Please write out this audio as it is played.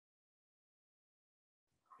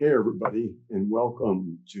Hey, everybody, and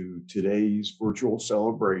welcome to today's virtual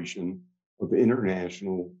celebration of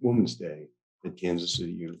International Women's Day at Kansas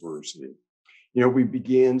City University. We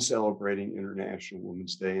began celebrating International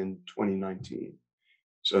Women's Day in 2019.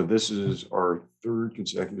 So this is our third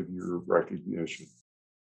consecutive year of recognition.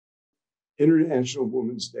 International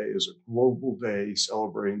Women's Day is a global day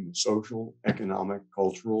celebrating the social, economic,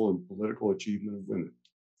 cultural, and political achievement of women.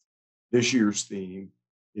 This year's theme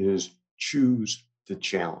is Choose to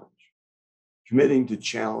Challenge, committing to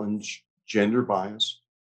challenge gender bias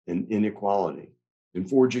and inequality and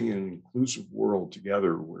forging an inclusive world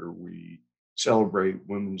together where we celebrate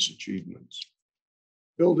women's achievements.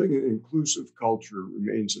 Building an inclusive culture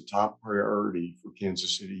remains a top priority for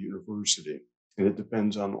Kansas City University, and it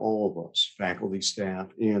depends on all of us, faculty, staff,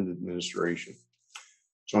 and administration.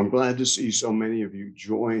 So I'm glad to see so many of you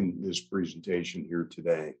join this presentation here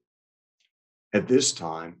today. At this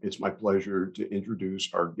time, it's my pleasure to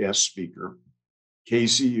introduce our guest speaker,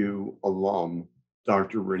 KCU alum,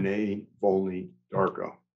 Dr. Renée Volny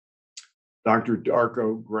Darko. Dr.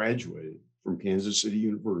 Darko graduated from Kansas City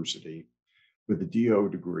University with a DO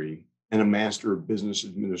degree and a Master of Business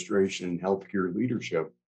Administration and Healthcare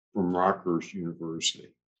Leadership from Rockhurst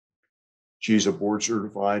University. She's a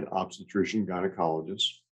board-certified obstetrician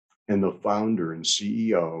gynecologist and the founder and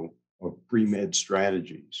CEO of Pre-Med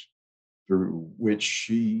Strategies, through which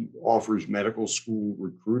she offers medical school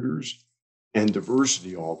recruiters and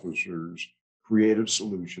diversity officers creative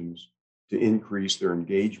solutions to increase their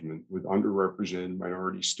engagement with underrepresented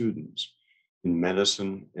minority students in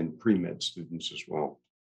medicine and pre-med students as well.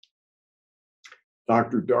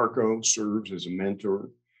 Dr. Darko serves as a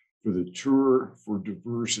mentor for the Tour for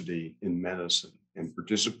Diversity in Medicine and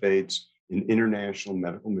participates in international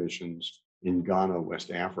medical missions in Ghana,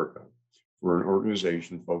 West Africa, for an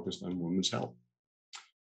organization focused on women's health.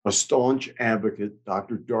 A staunch advocate,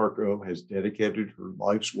 Dr. Darko has dedicated her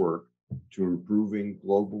life's work to improving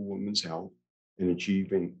global women's health and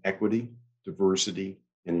achieving equity, diversity,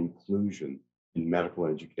 and inclusion in medical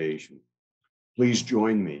education. Please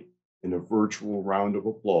join me in a virtual round of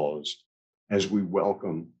applause as we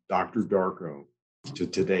welcome Dr. Darko to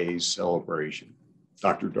today's celebration.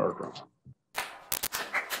 Dr. Darko.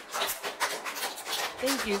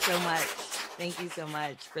 Thank you so much. Thank you so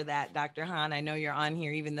much for that, Dr. Hahn. I know you're on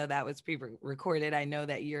here, even though that was pre-recorded. I know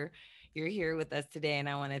that you're here with us today, and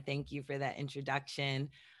I want to thank you for that introduction.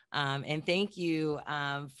 And thank you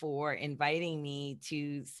for inviting me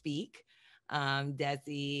to speak,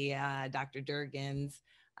 Desi, Dr. Durgans.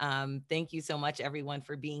 Thank you so much, everyone,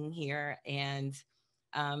 for being here. And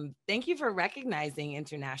thank you for recognizing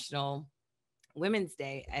International Women's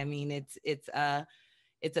Day. I mean,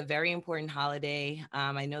 it's a very important holiday.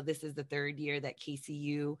 I know this is the third year that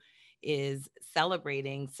KCU is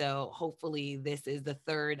celebrating. So hopefully this is the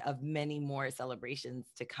third of many more celebrations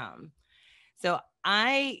to come. So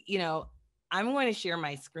I'm going to share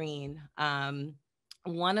my screen.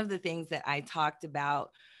 One of the things that I talked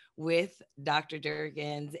about with Dr.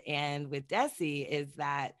 Durgans and with Desi is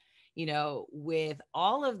that, with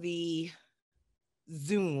all of the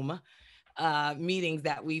Zoom meetings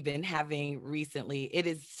that we've been having recently, it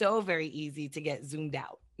is so very easy to get zoomed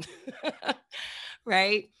out,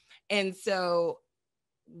 right? And so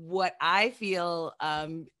what I feel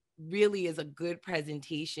really is a good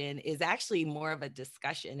presentation is actually more of a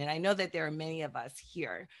discussion. And I know that there are many of us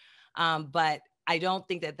here, but I don't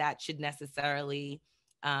think that that should necessarily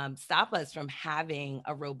stop us from having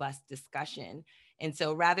a robust discussion. And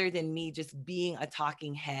so rather than me just being a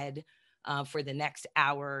talking head for the next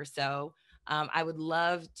hour or so, I would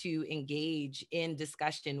love to engage in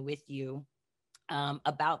discussion with you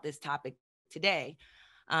about this topic today.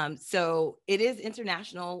 So it is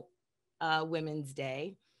International Women's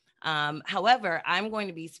Day. However, I'm going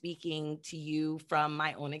to be speaking to you from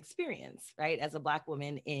my own experience, right, as a Black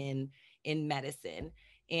woman in medicine.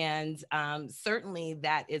 And certainly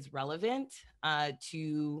that is relevant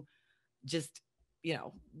to just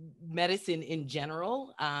medicine in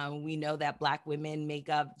general. We know that Black women make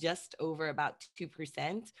up just over about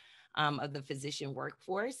 2% of the physician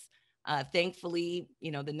workforce. Thankfully,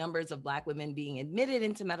 the numbers of Black women being admitted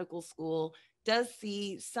into medical school does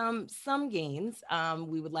see some gains.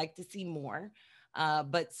 We would like to see more,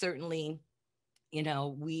 but certainly,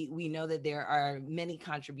 we know that there are many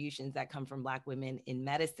contributions that come from Black women in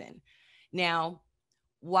medicine. Now,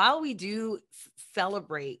 while we do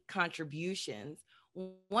celebrate contributions,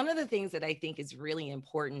 one of the things that I think is really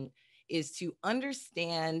important is to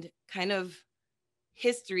understand kind of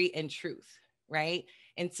history and truth, right?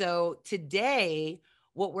 And so today,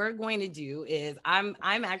 what we're going to do is I'm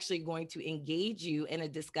actually going to engage you in a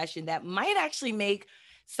discussion that might actually make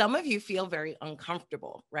some of you feel very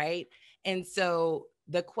uncomfortable, right? And so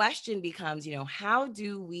the question becomes, how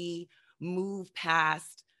do we move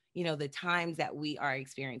past, the times that we are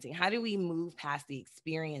experiencing? How do we move past the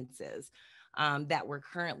experiences that we're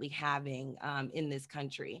currently having in this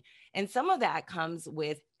country? And some of that comes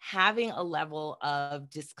with having a level of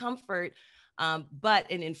discomfort, but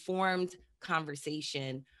an informed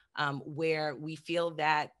conversation where we feel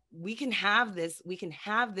that we can have this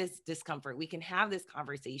discomfort, we can have this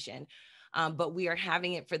conversation, but we are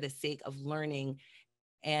having it for the sake of learning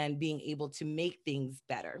and being able to make things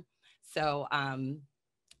better. So,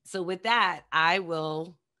 so with that, I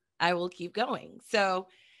will keep going. So,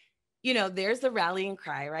 there's the rallying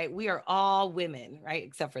cry, right? We are all women, right?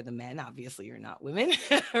 Except for the men. Obviously, you're not women,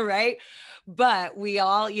 right? But we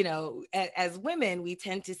all, as women, we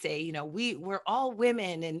tend to say, we're all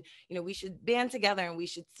women, and we should band together and we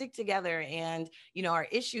should stick together, and our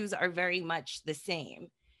issues are very much the same.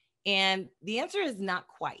 And the answer is not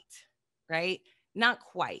quite, right? Not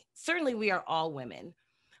quite. Certainly, we are all women.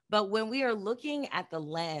 But when we are looking at the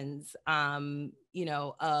lens,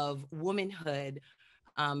 of womanhood,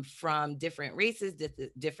 from different races,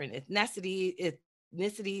 different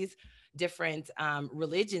ethnicities, different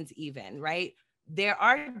religions, even, right? There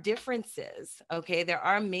are differences, okay? There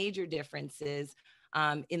are major differences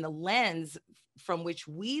in the lens from which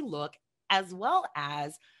we look, as well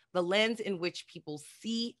as the lens in which people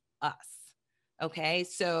see us, okay?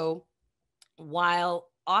 So while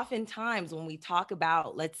oftentimes when we talk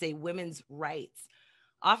about, let's say, women's rights,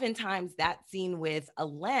 oftentimes that's seen with a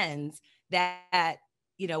lens that,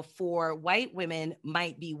 for white women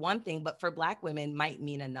might be one thing, but for Black women might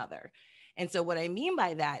mean another. And so what I mean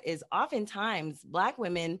by that is oftentimes Black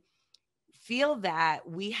women feel that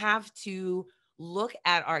we have to look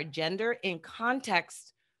at our gender in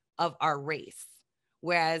context of our race.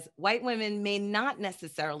 Whereas white women may not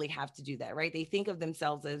necessarily have to do that, right? They think of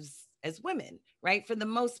themselves as women, right? For the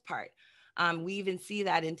most part. We even see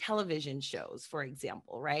that in television shows, for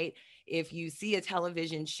example, right? If you see a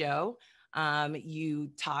television show, you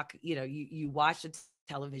talk, you watch a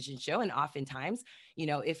television show, and oftentimes,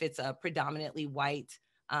 if it's a predominantly white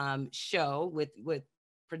show with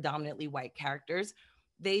predominantly white characters,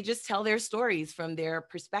 they just tell their stories from their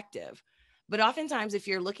perspective. But oftentimes, if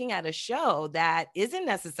you're looking at a show that isn't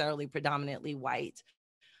necessarily predominantly white,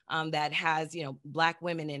 that has, Black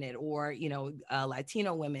women in it, or,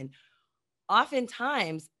 Latino women,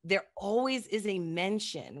 oftentimes there always is a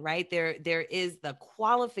mention, right? There is the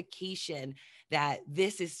qualification that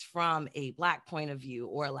this is from a Black point of view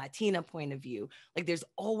or a Latina point of view. Like, there's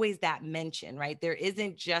always that mention, right? There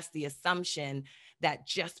isn't just the assumption that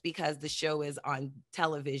just because the show is on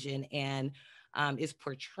television and is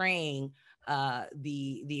portraying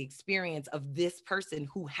the experience of this person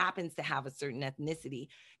who happens to have a certain ethnicity,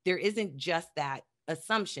 there isn't just that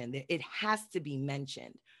assumption. It has to be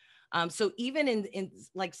mentioned. So even in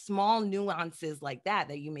like small nuances like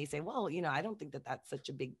that you may say, well, I don't think that that's such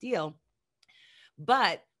a big deal.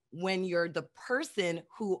 But when you're the person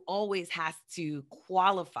who always has to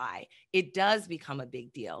qualify, it does become a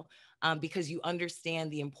big deal, because you understand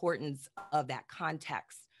the importance of that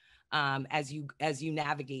context, as you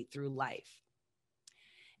navigate through life.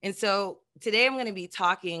 And so today I'm going to be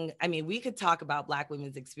talking. I mean, we could talk about Black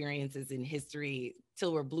women's experiences in history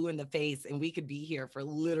till we're blue in the face, and we could be here for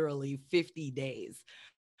literally 50 days.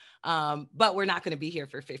 But we're not going to be here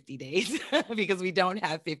for 50 days because we don't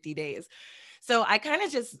have 50 days. So I kind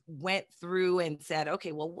of just went through and said,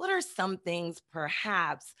 okay, well, what are some things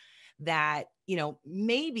perhaps that,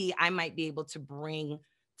 maybe I might be able to bring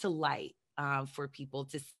to light, for people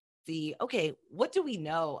to see, okay, what do we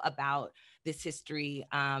know about this history?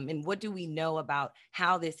 And what do we know about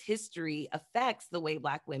how this history affects the way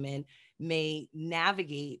Black women may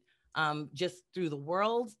navigate, just through the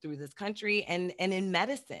world, through this country, and in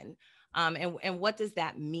medicine? And what does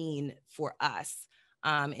that mean for us,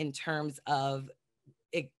 in terms of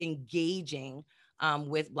engaging,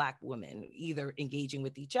 with Black women, either engaging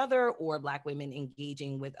with each other or Black women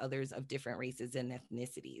engaging with others of different races and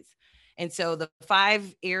ethnicities. And so the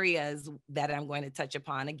 5 areas that I'm going to touch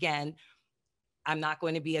upon, again, I'm not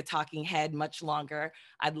going to be a talking head much longer.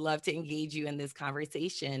 I'd love to engage you in this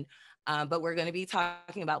conversation. But we're going to be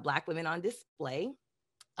talking about Black women on display,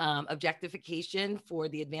 objectification for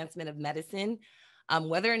the advancement of medicine,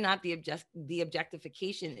 whether or not the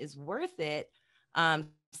objectification is worth it,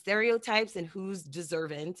 stereotypes and who's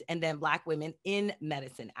deserving, and then Black women in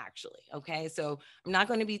medicine, actually. Okay. So I'm not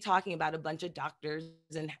going to be talking about a bunch of doctors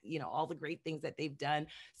and, all the great things that they've done.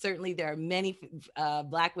 Certainly, there are many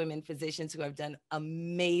Black women physicians who have done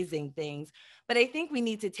amazing things. But I think we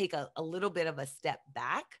need to take a little bit of a step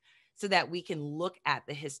back so that we can look at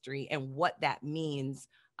the history and what that means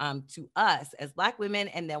to us as Black women,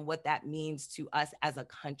 and then what that means to us as a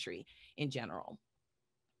country in general.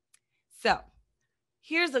 So,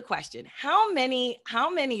 here's a question. How many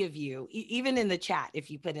of you, even in the chat, if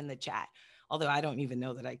you put in the chat, although I don't even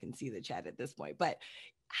know that I can see the chat at this point, but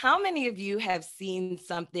how many of you have seen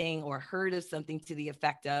something or heard of something to the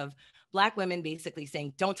effect of Black women basically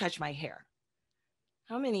saying, don't touch my hair?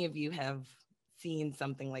 How many of you have seen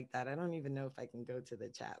something like that? I don't even know if I can go to the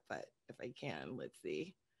chat, but if I can, let's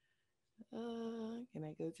see. Can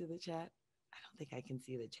I go to the chat? I don't think I can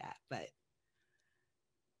see the chat, but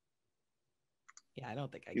yeah, I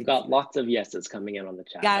don't think I You've can see got that. lots of yeses coming in on the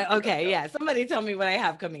chat. Got it. Okay. Yeah. Somebody tell me what I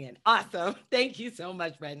have coming in. Awesome. Thank you so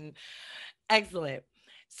much, Brendan. Excellent.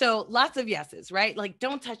 So lots of yeses, right? Like,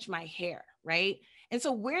 don't touch my hair, right? And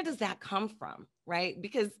so where does that come from, right?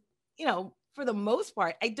 Because, for the most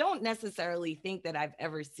part, I don't necessarily think that I've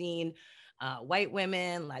ever seen white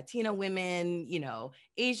women, Latina women,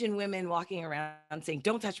 Asian women walking around saying,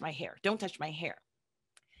 don't touch my hair, don't touch my hair.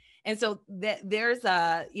 And so there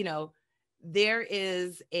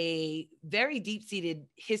is a very deep-seated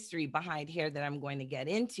history behind hair that I'm going to get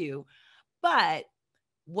into. But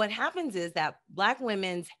what happens is that Black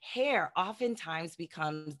women's hair oftentimes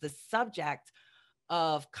becomes the subject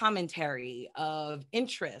of commentary, of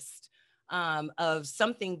interest, of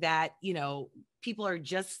something that, people are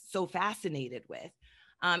just so fascinated with.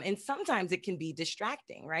 And sometimes it can be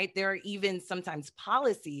distracting, right? There are even sometimes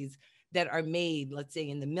policies that are made, let's say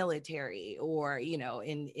in the military or,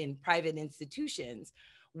 in private institutions,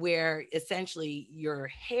 where essentially your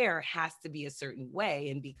hair has to be a certain way.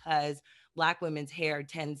 And because Black women's hair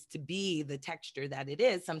tends to be the texture that it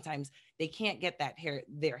is, sometimes they can't get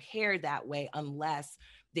their hair that way unless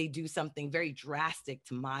they do something very drastic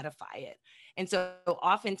to modify it. And so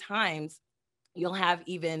oftentimes you'll have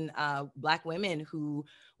even Black women who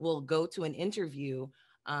will go to an interview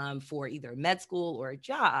for either med school or a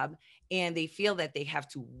job, and they feel that they have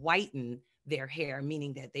to whiten their hair,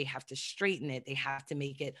 meaning that they have to straighten it, they have to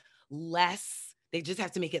make it less, they just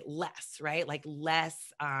have to make it less, right? Like less,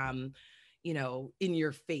 in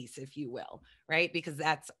your face, if you will, right? Because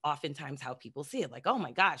that's oftentimes how people see it. Like, oh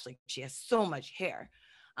my gosh, like she has so much hair.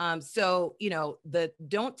 So, the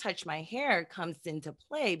don't touch my hair comes into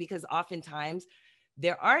play because oftentimes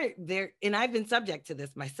and I've been subject to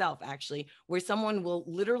this myself, actually, where someone will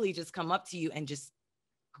literally just come up to you and just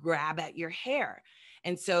grab at your hair.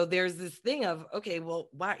 And so there's this thing of, okay, well,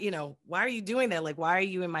 why are you doing that? Like, why are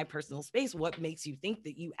you in my personal space? What makes you think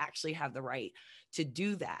that you actually have the right to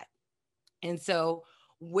do that? And so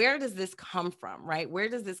where does this come from, right? Where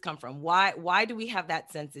does this come from? Why do we have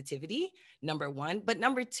that sensitivity? Number one. But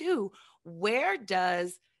number two, where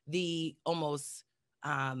does the almost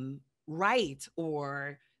right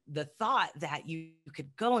or the thought that you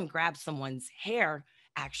could go and grab someone's hair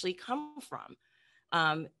actually come from?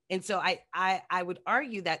 And so I would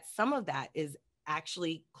argue that some of that is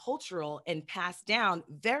actually cultural and passed down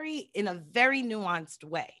in a very nuanced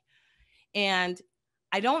way. And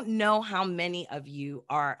I don't know how many of you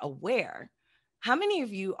are aware. How many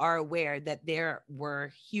of you are aware that there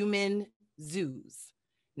were human zoos,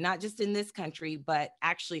 not just in this country, but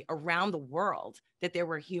actually around the world, that there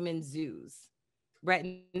were human zoos?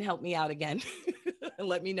 Breton, help me out again.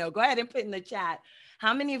 Let me know. Go ahead and put in the chat.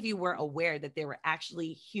 How many of you were aware that there were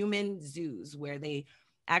actually human zoos where they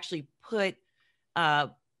actually put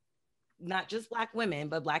not just Black women,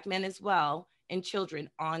 but Black men as well, and children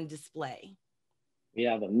on display? We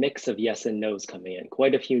have a mix of yes and no's coming in,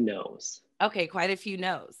 quite a few no's. Okay, quite a few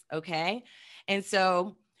no's. Okay. And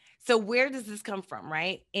so where does this come from,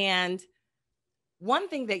 right? And one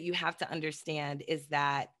thing that you have to understand is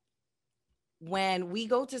that when we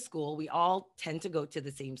go to school, we all tend to go to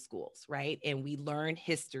the same schools, right? And we learn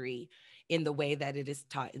history in the way that it is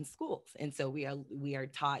taught in schools. And so we are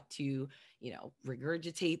taught to,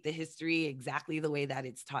 regurgitate the history exactly the way that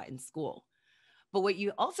it's taught in school. But what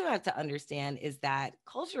you also have to understand is that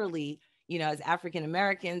culturally, as African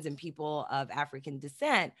Americans and people of African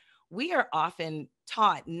descent, we are often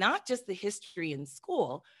taught not just the history in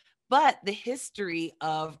school, but the history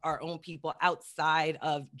of our own people outside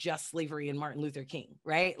of just slavery and Martin Luther King,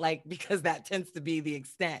 right? Like, because that tends to be the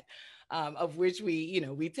extent of which we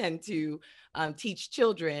tend to teach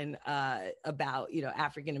children about,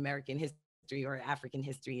 African American history or African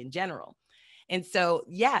history in general. And so,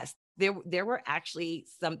 yes, there were actually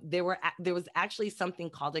there was actually something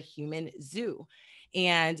called a human zoo.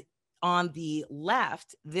 And on the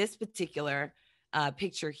left, this particular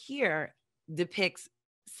picture here depicts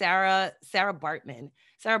Sarah Bartman.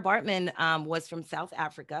 Sarah Bartman was from South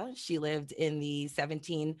Africa. She lived in the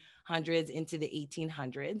 1700s into the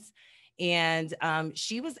 1800s. And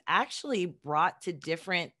she was actually brought to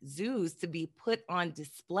different zoos to be put on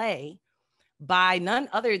display by none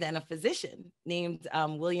other than a physician named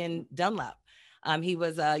William Dunlop. He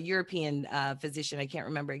was a European physician. I can't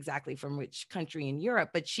remember exactly from which country in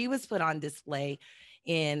Europe, but she was put on display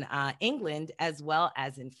in England as well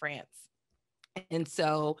as in France. And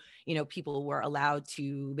so, people were allowed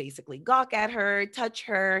to basically gawk at her, touch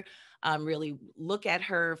her, really look at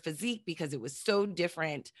her physique because it was so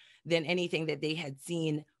different than anything that they had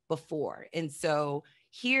seen before. And so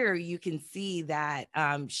here you can see that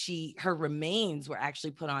her remains were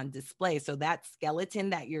actually put on display. So that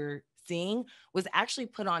skeleton that you're seeing was actually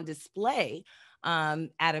put on display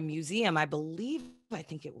at a museum. I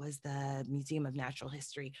think it was the Museum of Natural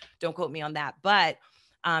History. Don't quote me on that. But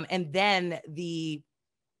and then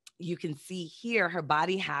you can see here her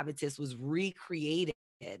body habitus was recreated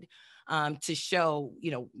to show,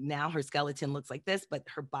 now her skeleton looks like this, but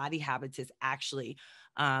her body habitus actually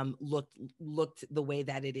looked the way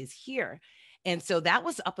that it is here. And so that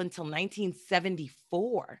was up until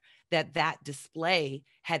 1974 that display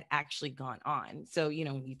had actually gone on. So,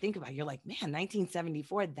 when you think about it, you're like, man,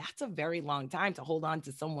 1974, that's a very long time to hold on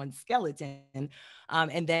to someone's skeleton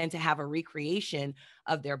and then to have a recreation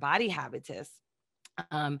of their body habitus.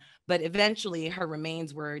 But eventually her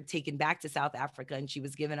remains were taken back to South Africa and she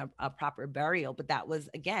was given a proper burial. But that was,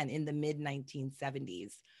 again, in the mid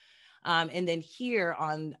 1970s. And then here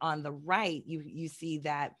on the right, you see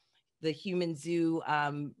that the human zoo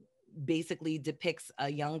basically depicts a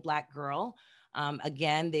young Black girl.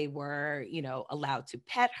 Again, they were, allowed to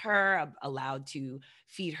pet her, allowed to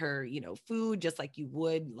feed her, food, just like you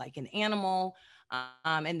would like an animal.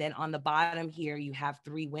 And then on the bottom here, you have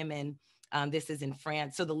three women. This is in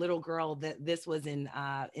France. So the little girl, this was in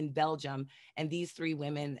Belgium, and these three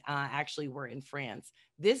women actually were in France.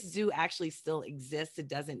 This zoo actually still exists. It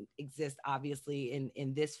doesn't exist, obviously,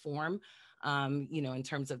 in this form, in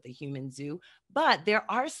terms of the human zoo, but there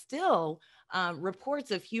are still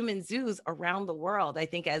reports of human zoos around the world. I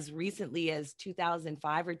think as recently as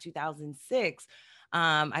 2005 or 2006,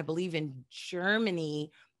 I believe in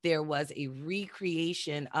Germany, there was a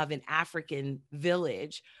recreation of an African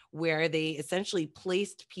village where they essentially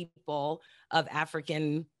placed people of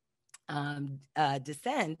African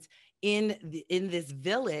descent in this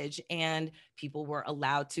village, and people were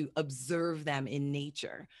allowed to observe them in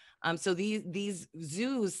nature. So these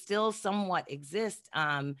zoos still somewhat exist,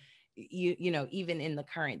 even in the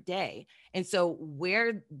current day. And so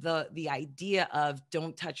where the idea of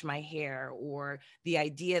don't touch my hair, or the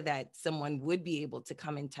idea that someone would be able to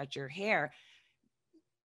come and touch your hair,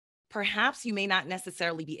 perhaps you may not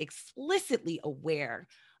necessarily be explicitly aware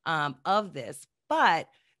of this, but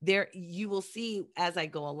you will see as I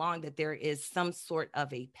go along that there is some sort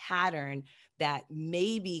of a pattern that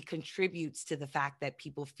maybe contributes to the fact that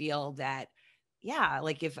people feel that, yeah,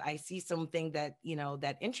 like if I see something that,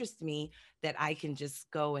 that interests me, that I can just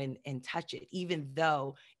go and touch it, even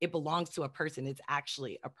though it belongs to a person, it's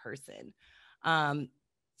actually a person.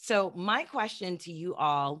 So my question to you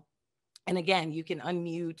all, and again, you can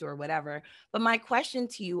unmute or whatever, but my question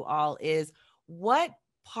to you all is, what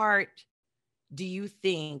part do you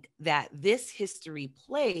think that this history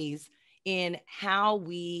plays in how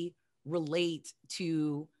we relate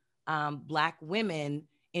to Black women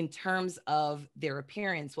in terms of their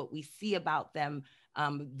appearance, what we see about them,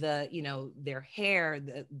 their hair,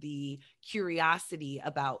 the curiosity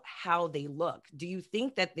about how they look? Do you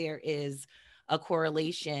think that there is a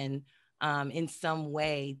correlation in some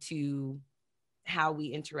way to how we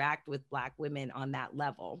interact with Black women on that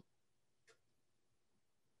level?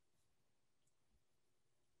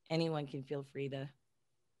 Anyone can feel free to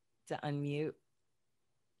unmute.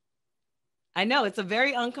 I know it's a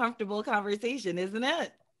very uncomfortable conversation, isn't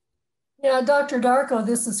it? Yeah, Dr. Darko,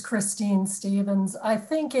 this is Christine Stevens. I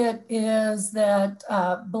think it is that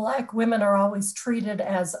Black women are always treated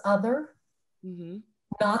as other,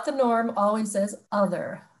 not the norm, always as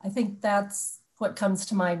other. I think that's what comes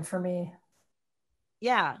to mind for me.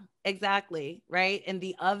 Yeah, exactly. Right. And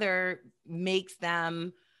the other makes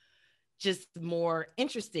them just more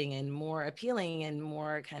interesting and more appealing and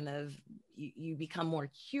more kind of, you become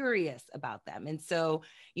more curious about them. And so,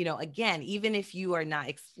 again, even if you are not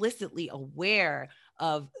explicitly aware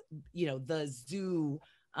of, the zoo,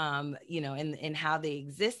 and how they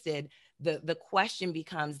existed, the question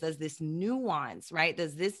becomes, does this nuance, right?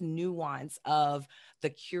 Does this nuance of the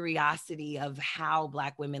curiosity of how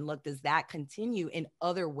Black women look, does that continue in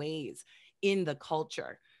other ways in the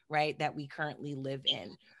culture, right, that we currently live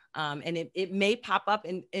in? And it may pop up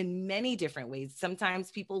in many different ways.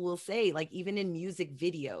 Sometimes people will say, like, even in music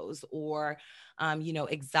videos or,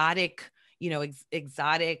 exotic,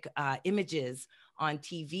 exotic images on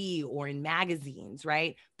TV or in magazines,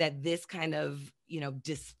 right? That this kind of,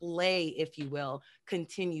 display, if you will,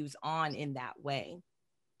 continues on in that way.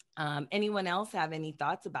 Anyone else have any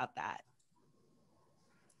thoughts about that?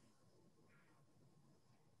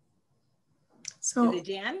 So, is it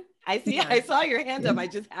Jan? I see. Yeah. I saw your hand up. I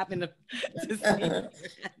just happened to see your hand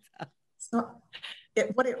up. So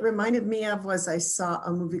what it reminded me of was I saw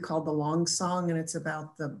a movie called The Long Song, and it's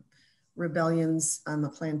about the rebellions on the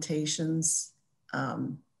plantations,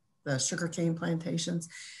 the sugarcane plantations.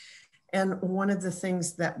 And one of the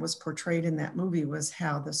things that was portrayed in that movie was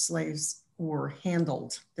how the slaves were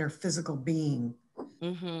handled, their physical being,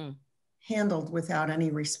 handled without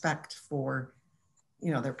any respect for,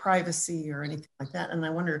 their privacy or anything like that. And I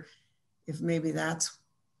wonder if maybe that's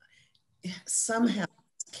somehow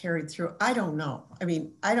carried through. I don't know. I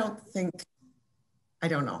mean, I don't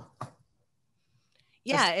know.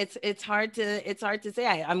 Yeah, it's hard to say.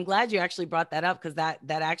 I'm glad you actually brought that up, because that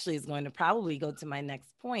actually is going to probably go to my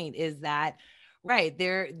next point, is that, right,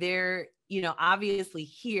 there obviously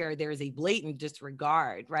here there is a blatant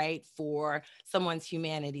disregard, right, for someone's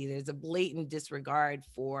humanity. There's a blatant disregard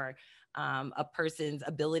for a person's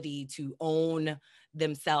ability to own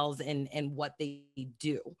themselves and what they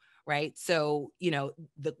do. Right. So, the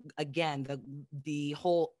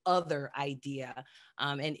whole other idea.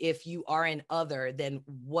 And if you are an other, then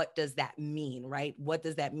what does that mean? Right. What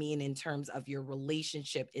does that mean in terms of your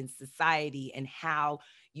relationship in society and how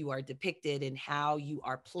you are depicted and how you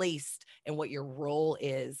are placed and what your role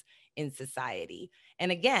is in society?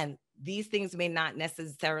 And again, these things may not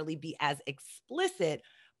necessarily be as explicit,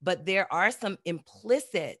 but there are some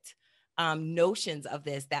implicit notions of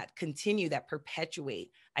this that continue, that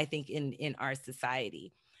perpetuate, I think, in our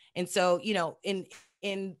society. And so, in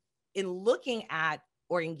looking at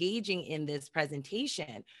or engaging in this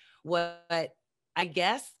presentation, what I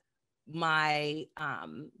guess my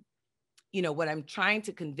what I'm trying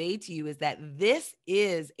to convey to you is that this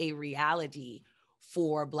is a reality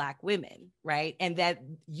for Black women, right? And that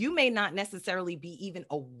you may not necessarily be even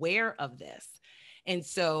aware of this. And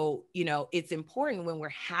so, it's important when we're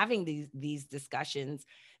having these discussions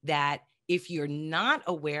that if you're not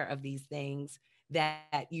aware of these things,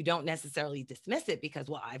 that you don't necessarily dismiss it because,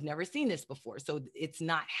 well, I've never seen this before, so it's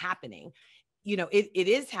not happening. It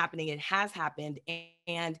is happening. It has happened,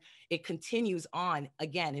 and it continues on,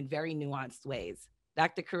 again, in very nuanced ways.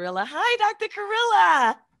 Dr. Carilla. Hi, Dr.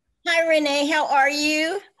 Carilla. Hi, Renee. How are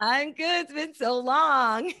you? I'm good. It's been so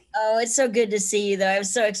long. Oh, it's so good to see you, though. I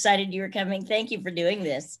was so excited you were coming. Thank you for doing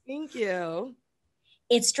this. Thank you.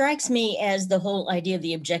 It strikes me as the whole idea of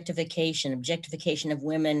the objectification of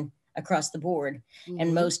women across the board,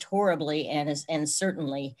 and most horribly, and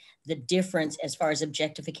certainly the difference as far as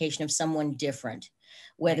objectification of someone different,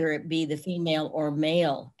 whether it be the female or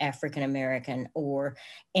male African-American or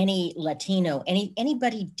any Latino,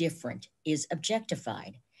 anybody different is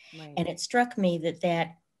objectified. Right. And it struck me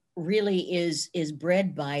that really is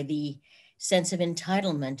bred by the sense of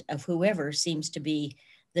entitlement of whoever seems to be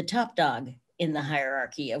the top dog in the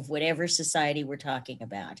hierarchy of whatever society we're talking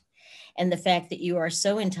about. And the fact that you are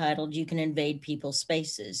so entitled, you can invade people's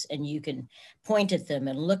spaces and you can point at them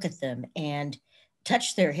and look at them and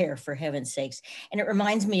touch their hair, for heaven's sakes. And it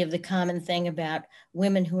reminds me of the common thing about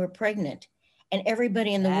women who are pregnant, and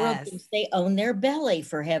everybody in the world thinks they own their belly,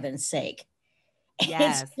 for heaven's sake.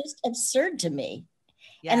 Yes. It's just absurd to me.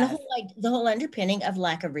 Yes. And the whole underpinning of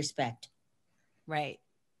lack of respect. Right.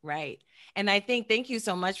 And I think, thank you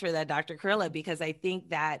so much for that, Dr. Carilla, because I think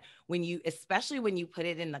that especially when you put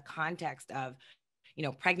it in the context of,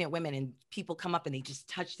 pregnant women and people come up and they just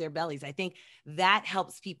touch their bellies, I think that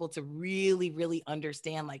helps people to really, really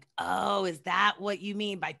understand, like, oh, is that what you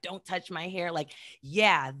mean by don't touch my hair? Like,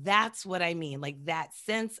 yeah, that's what I mean. Like that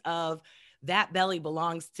sense of that belly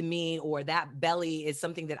belongs to me, or that belly is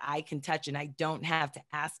something that I can touch and I don't have to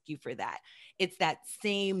ask you for that. It's that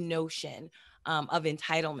same notion of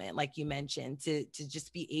entitlement, like you mentioned, to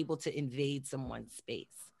just be able to invade someone's space.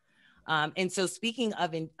 And so speaking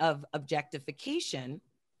of objectification,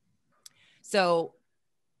 so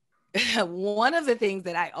one of the things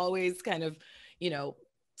that I always kind of,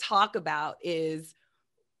 talk about is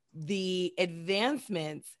the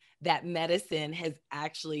advancements that medicine has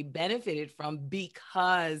actually benefited from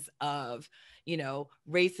because of, you know,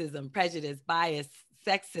 racism, prejudice, bias,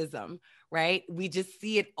 sexism, right? We just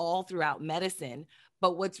see it all throughout medicine.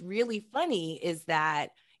 But what's really funny is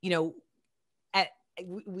that, you know,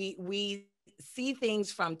 we see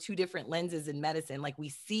things from two different lenses in medicine. Like we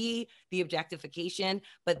see the objectification,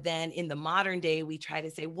 but then in the modern day, we try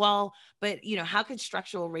to say, well, but you know, how could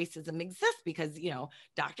structural racism exist? Because you know,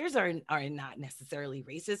 doctors are not necessarily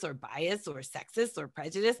racist or biased or sexist or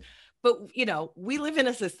prejudiced. But you know, we live in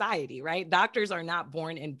a society, right? Doctors are not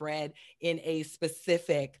born and bred in a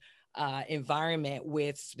specific environment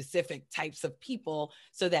with specific types of people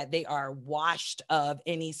so that they are washed of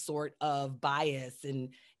any sort of bias and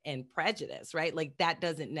prejudice, right? Like that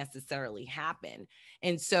doesn't necessarily happen.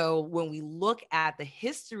 And so when we look at the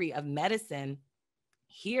history of medicine,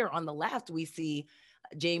 here on the left, we see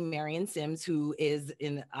J. Marion Sims, who is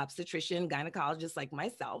an obstetrician, gynecologist like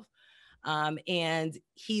myself. And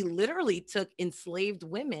he literally took enslaved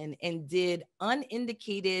women and did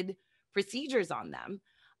unindicated procedures on them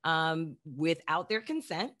without their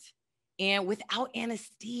consent and without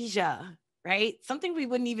anesthesia, right? Something we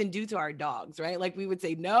wouldn't even do to our dogs, right? Like we would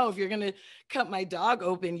say, no, if you're going to cut my dog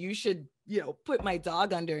open, you should, you know, put my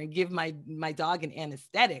dog under and give my dog an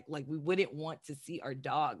anesthetic. Like we wouldn't want to see our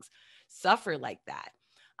dogs suffer like that.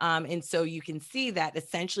 And so you can see that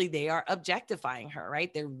essentially they are objectifying her,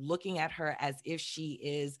 right? They're looking at her as if she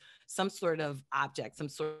is some sort of object, some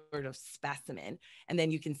sort of specimen. And then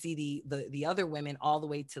you can see the other women all the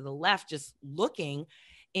way to the left, just looking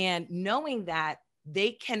and knowing that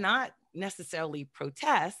they cannot necessarily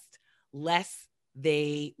protest lest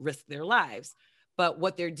they risk their lives. But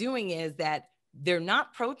what they're doing is that they're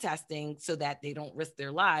not protesting so that they don't risk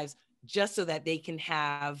their lives, just so that they can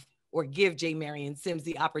have or give J. Marion Sims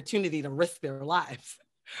the opportunity to risk their lives,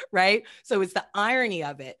 right? So it's the irony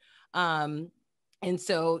of it. And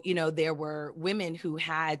so, you know, there were women who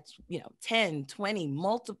had, you know, 10, 20,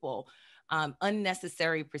 multiple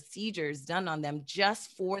unnecessary procedures done on them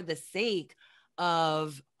just for the sake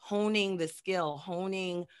of honing the skill,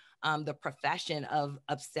 honing the profession of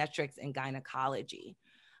obstetrics and gynecology.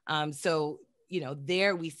 So, you know,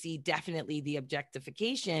 there we see definitely the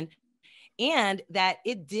objectification, and that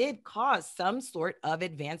it did cause some sort of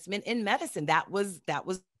advancement in medicine. That was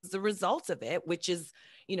the result of it, which is,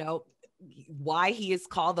 you know, why he is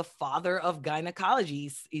called the father of gynecology.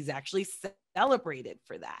 He's actually celebrated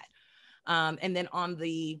for that. And then on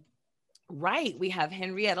the right, we have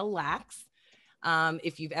Henrietta Lacks.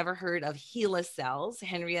 If you've ever heard of HeLa cells,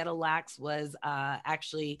 Henrietta Lacks was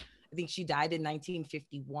actually, I think she died in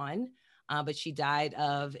 1951. But she died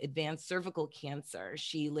of advanced cervical cancer.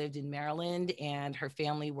 She lived in Maryland, and her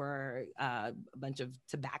family were a bunch of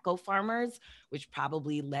tobacco farmers, which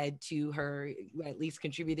probably led to her, at least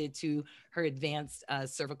contributed to her advanced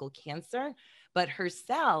cervical cancer. But her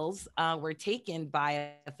cells were taken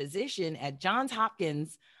by a physician at Johns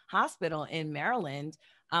Hopkins Hospital in Maryland,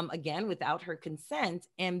 again, without her consent.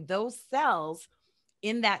 And those cells,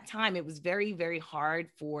 in that time, it was very, very hard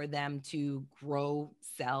for them to grow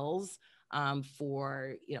cells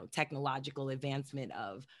for, you know, technological advancement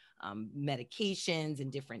of medications and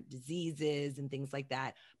different diseases and things like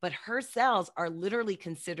that. But her cells are literally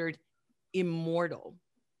considered immortal.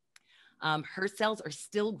 Her cells are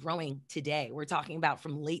still growing today. We're talking about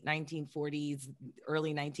from late 1940s,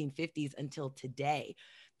 early 1950s until today.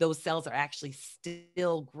 Those cells are actually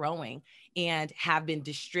still growing and have been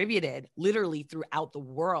distributed literally throughout the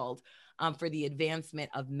world for the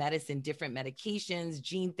advancement of medicine, different medications,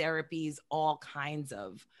 gene therapies, all kinds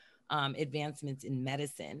of advancements in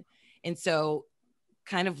medicine. And so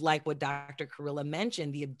kind of like what Dr. Kurilla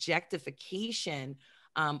mentioned, the objectification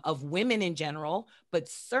of women in general, but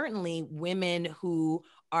certainly women who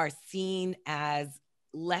are seen as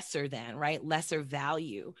lesser than, right? Lesser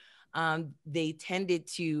value. They tended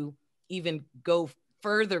to even go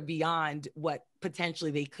further beyond what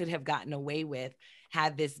potentially they could have gotten away with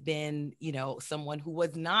had this been, you know, someone who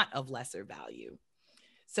was not of lesser value.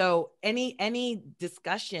 So any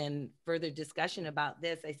discussion, further discussion about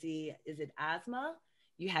this? I see, is it Asma?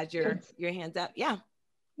 You had your hands up. Yeah.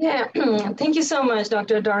 Yeah, thank you so much,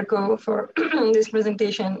 Dr. Darko, for this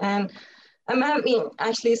presentation. And I'm having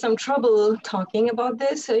actually some trouble talking about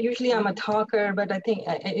this. So usually I'm a talker, but I think,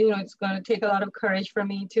 you know, it's going to take a lot of courage for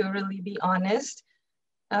me to really be honest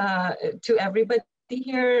to everybody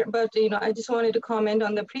here. But, you know, I just wanted to comment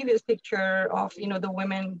on the previous picture of, you know, the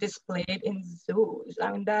women displayed in zoos.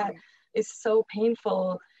 I mean, that is so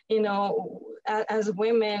painful. You know, as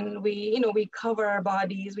women, we cover our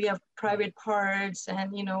bodies, we have private parts,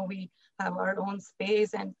 and, you know, we have our own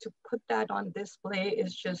space, and to put that on display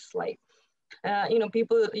is just like,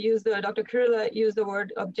 People use Dr. Kirilla used the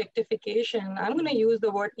word objectification. I'm going to use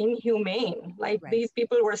the word inhumane. Like these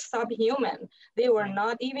people were subhuman. They were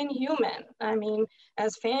not even human. I mean,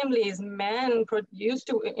 as families, men used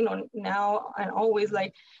to, now and always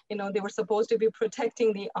they were supposed to be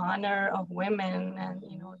protecting the honor of women and,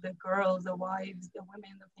 the girls, the wives, the women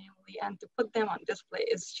in the family, and to put them on display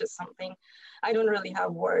is just something I don't really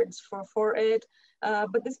have words for it.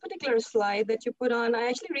 But this particular slide that you put on, I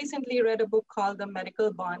actually recently read a book called The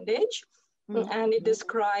Medical Bondage, and it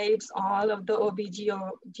describes all of the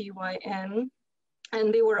OBGYN,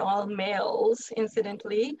 and they were all males,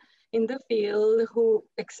 incidentally, in the field who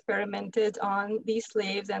experimented on these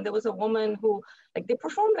slaves. And there was a woman who, they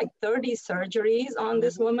performed 30 surgeries on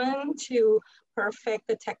this woman to perfect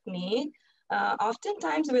the technique.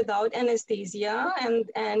 Oftentimes without anesthesia, and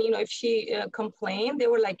if she complained, they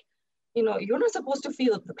were like, you're not supposed to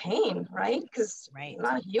feel the pain, right? Because you're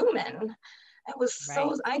not human. It was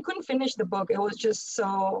so, I couldn't finish the book. It was just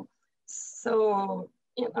so,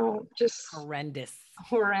 just horrendous,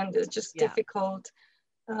 just difficult.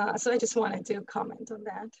 So I just wanted to comment on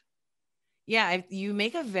that. Yeah, you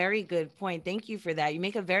make a very good point. Thank you for that. You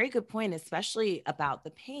make a very good point, especially about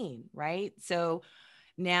the pain, right? So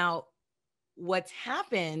now what's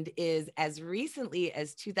happened is as recently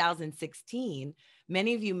as 2016,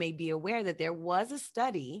 many of you may be aware that there was a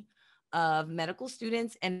study of medical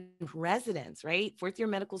students and residents, right? Fourth year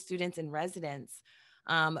medical students and residents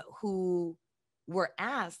who were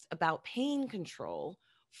asked about pain control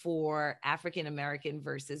for African American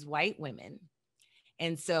versus white women.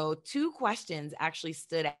 And so two questions actually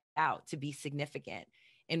stood out to be significant.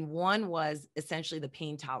 And one was essentially the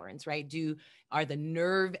pain tolerance, right? Are the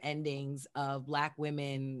nerve endings of Black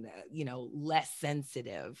women, less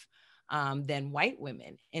sensitive than white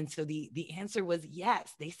women? And so the answer was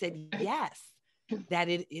yes. They said yes, that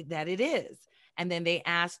it is. And then they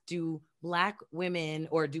asked, do Black women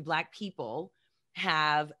or do Black people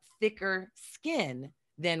have thicker skin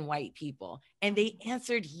than white people? And they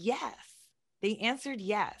answered yes. They answered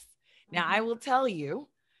yes. Now, I will tell you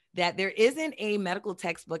that there isn't a medical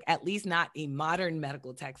textbook, at least not a modern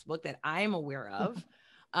medical textbook that I am aware of,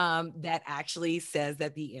 that actually says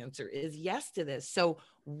that the answer is yes to this. So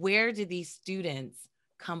where did these students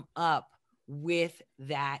come up with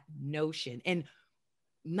that notion? And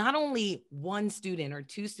not only one student or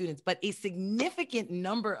two students, but a significant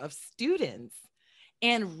number of students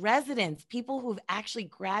and residents, people who've actually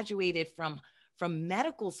graduated from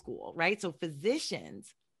medical school, right? So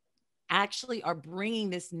physicians actually are bringing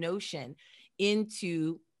this notion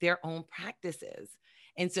into their own practices.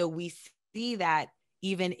 And so we see that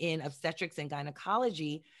even in obstetrics and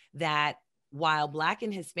gynecology, that while Black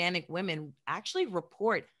and Hispanic women actually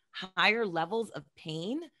report higher levels of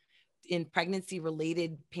pain in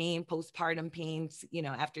pregnancy-related pain, postpartum pain,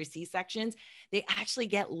 after C-sections, they actually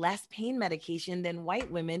get less pain medication than white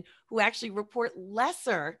women who actually report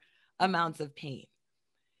lesser amounts of pain.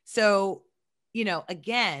 So,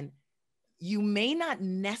 again, you may not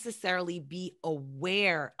necessarily be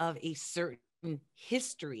aware of a certain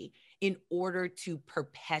history in order to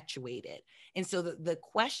perpetuate it. And so the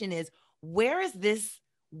question is, where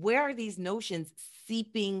are these notions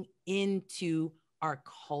seeping into our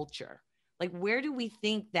culture? Like, where do we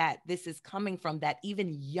think that this is coming from, that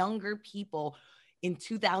even younger people in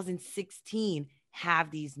 2016 have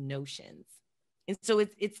these notions? And so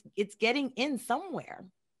it's getting in somewhere.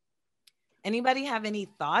 Anybody have any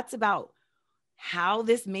thoughts about how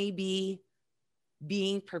this may be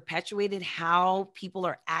being perpetuated, how people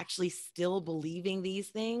are actually still believing these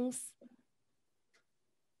things?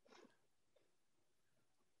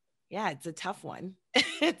 Yeah, it's a tough one.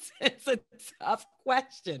 it's a tough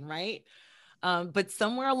question, right? But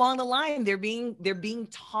somewhere along the line, they're being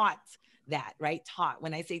taught that, right? Taught.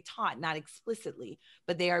 When I say taught, not explicitly,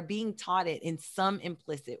 but they are being taught it in some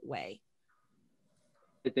implicit way.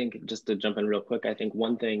 I think, just to jump in real quick, I think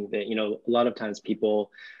one thing that, a lot of times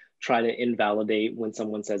people try to invalidate when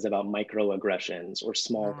someone says about microaggressions or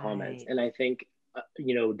small comments. And I think,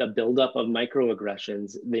 the buildup of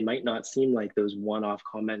microaggressions, they might not seem like those one-off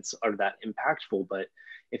comments are that impactful, but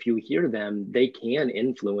if you hear them, they can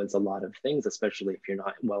influence a lot of things, especially if you're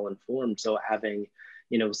not well informed. So having,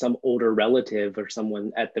 some older relative or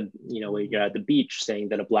someone at the, you're at the beach saying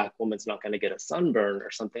that a Black woman's not going to get a sunburn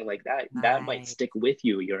or something like that, that might stick with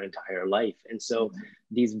you your entire life. And so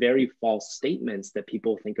these very false statements that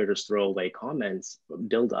people think are just throwaway comments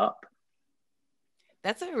build up.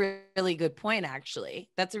 That's a really good point, actually.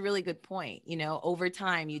 That's a really good point. Over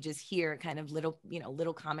time, you just hear kind of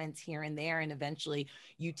little comments here and there, and eventually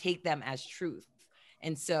you take them as truth.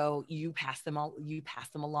 And so you pass them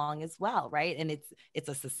along as well, right? And it's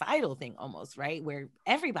a societal thing almost, right? Where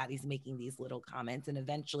everybody's making these little comments and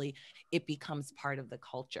eventually it becomes part of the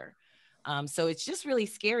culture. So it's just really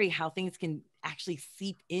scary how things can actually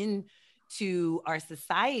seep in to our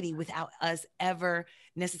society without us ever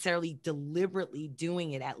necessarily deliberately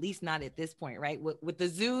doing it, at least not at this point, right? With the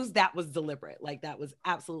zoos, that was deliberate. Like that was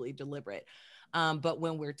absolutely deliberate. But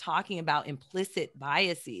when we're talking about implicit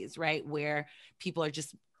biases, right, where people are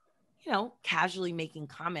just, casually making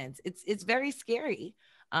comments, it's very scary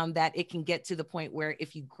that it can get to the point where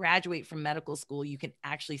if you graduate from medical school, you can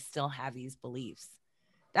actually still have these beliefs.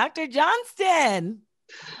 Dr. Johnston.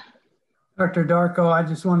 Dr. Darko, I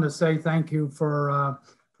just wanted to say thank you for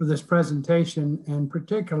this presentation and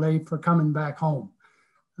particularly for coming back home.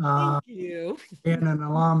 Thank you. Being an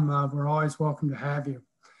alum, we're always welcome to have you.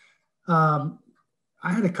 I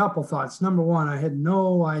had a couple thoughts. Number one, I had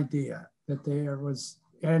no idea that there was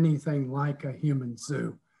anything like a human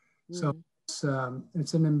zoo. So it's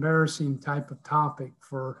an embarrassing type of topic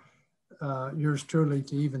for yours truly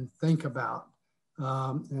to even think about.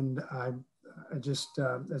 And I just,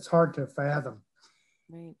 it's hard to fathom.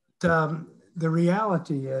 Right. The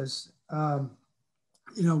reality is,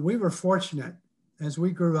 we were fortunate as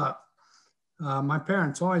we grew up. My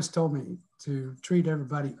parents always told me to treat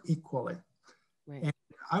everybody equally. Right. And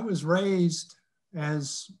I was raised,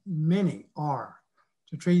 as many are,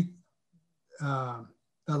 to treat the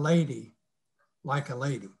lady like a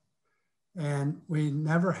lady. And we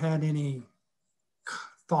never had any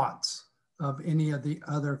thoughts of any of the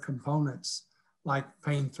other components like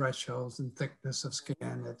pain thresholds and thickness of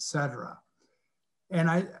skin, et cetera. And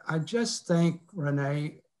I just think,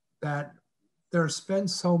 Renee, that there's been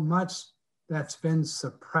so much that's been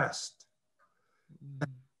suppressed.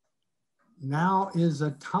 Now is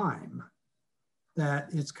a time that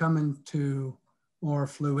it's coming to more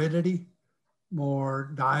fluidity,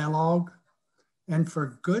 more dialogue, and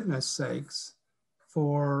for goodness sakes,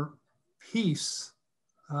 for peace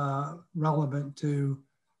relevant to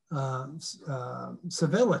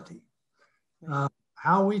civility.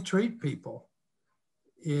 How we treat people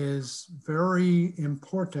is very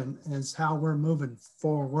important as how we're moving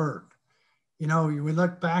forward. We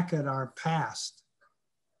look back at our past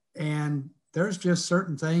and there's just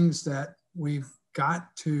certain things that we've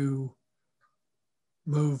got to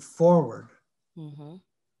move forward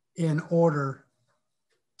in order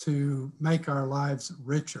to make our lives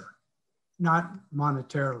richer, not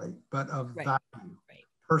monetarily, but of value,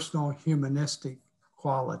 personal humanistic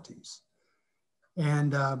qualities.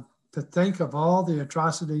 And to think of all the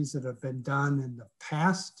atrocities that have been done in the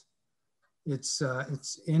past, it's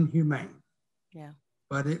inhumane. Yeah.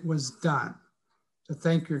 But it was done. To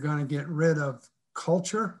think you're going to get rid of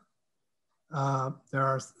culture, there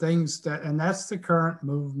are things that, and that's the current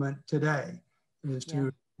movement today, is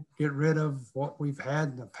to get rid of what we've had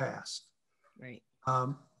in the past. Right.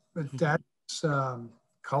 But that's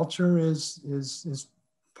culture is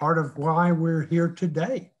part of why we're here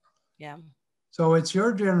today. Yeah. So it's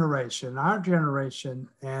your generation, our generation,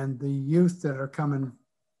 and the youth that are coming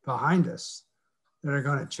behind us that are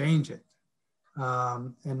going to change it.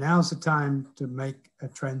 And now's the time to make a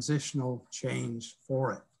transitional change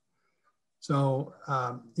for it. So,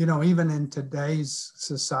 even in today's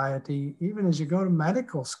society, even as you go to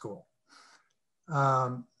medical school,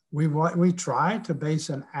 we try to base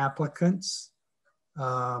an applicant's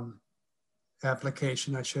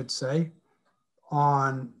application, I should say,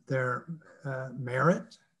 on their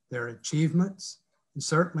merit, their achievements, and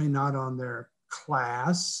certainly not on their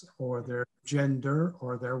class or their gender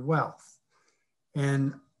or their wealth.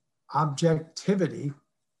 And objectivity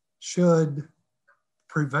should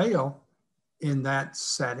prevail in that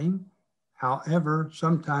setting. However,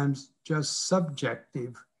 sometimes just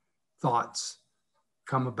subjective thoughts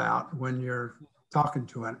come about when you're talking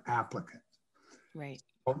to an applicant. Right.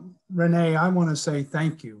 Well, Renee, I want to say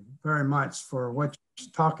thank you very much for what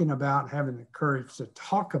you're talking about, having the courage to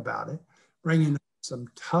talk about it, bringing up some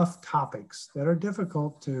tough topics that are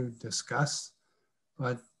difficult to discuss,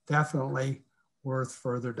 but definitely worth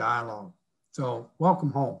further dialogue. So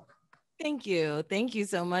welcome home. Thank you. Thank you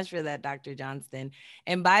so much for that, Dr. Johnston.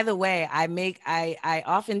 And by the way, I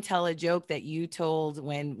often tell a joke that you told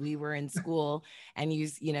when we were in school, and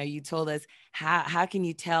you told us how can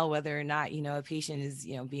you tell whether or not, a patient is,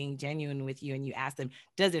 being genuine with you, and you asked them,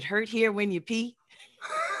 does it hurt here when you pee?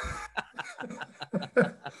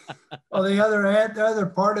 Well, the other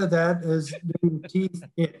part of that is do teeth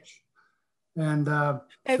itch? And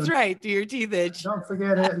that's so right. Do your teeth itch? Don't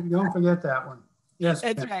forget it. Don't forget that one. Yes,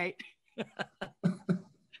 that's right.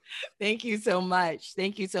 Thank you so much.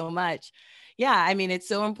 Thank you so much. Yeah, I mean, it's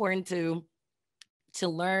so important to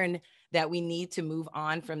learn that we need to move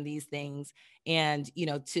on from these things. And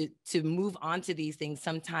to move on to these things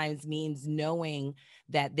sometimes means knowing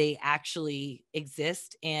that they actually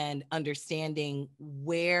exist and understanding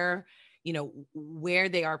where where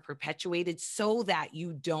they are perpetuated so that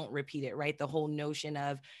you don't repeat it, right? The whole notion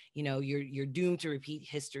of you're doomed to repeat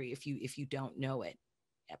history if you don't know it.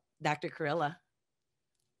 Yep. Dr. Kurilla.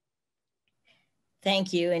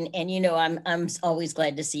 Thank you. And I'm always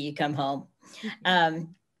glad to see you come home.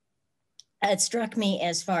 It struck me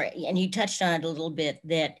as far, and you touched on it a little bit,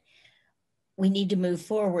 that we need to move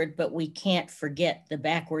forward, but we can't forget the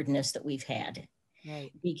backwardness that we've had.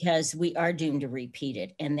 Right. Because we are doomed to repeat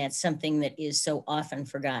it. And that's something that is so often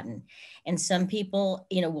forgotten. And some people,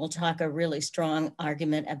 will talk a really strong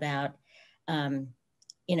argument about,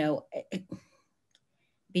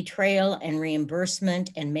 betrayal and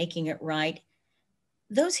reimbursement and making it right.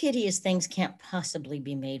 Those hideous things can't possibly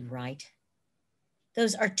be made right.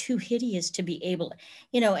 Those are too hideous to be able,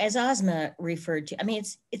 as Ozma referred to, I mean,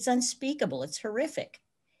 it's unspeakable, it's horrific.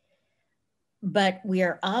 But we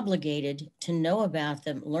are obligated to know about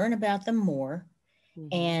them, learn about them more,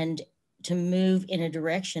 and to move in a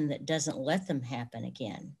direction that doesn't let them happen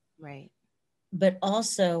again. Right. But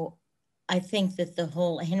also, I think that the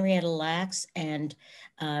whole Henrietta Lacks and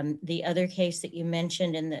the other case that you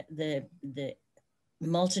mentioned, and the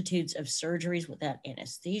multitudes of surgeries without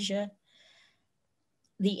anesthesia,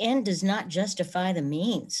 the end does not justify the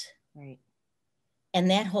means. Right.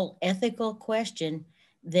 And that whole ethical question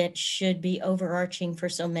that should be overarching for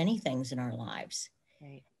so many things in our lives.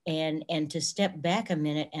 Right. And to step back a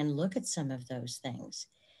minute and look at some of those things.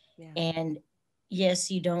 Yeah. And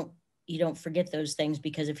yes, you don't forget those things,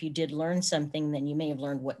 because if you did learn something, then you may have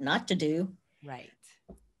learned what not to do. Right.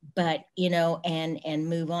 But, and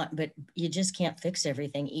move on. But you just can't fix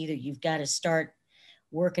everything either. You've got to start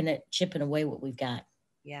working at chipping away what we've got.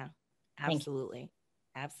 Yeah, absolutely.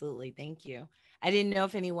 Absolutely. Thank you. I didn't know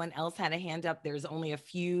if anyone else had a hand up. There's only a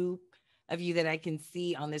few of you that I can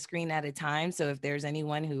see on the screen at a time. So if there's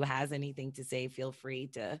anyone who has anything to say, feel free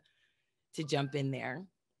to jump in there.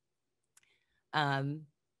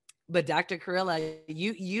 But Dr. Kurilla,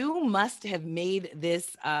 you must have made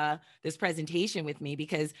this this presentation with me,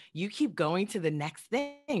 because you keep going to the next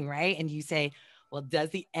thing, right? And you say, well,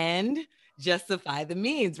 does the end justify the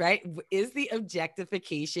means, right? Is the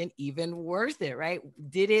objectification even worth it, right?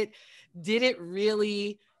 Did it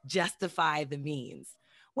really justify the means?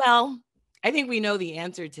 Well, I think we know the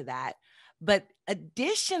answer to that. But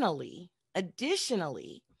additionally,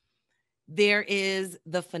 there is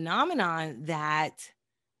the phenomenon that,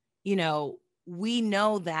 we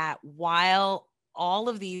know that while all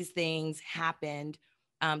of these things happened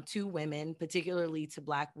to women, particularly to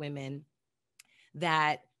Black women,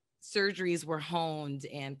 that surgeries were honed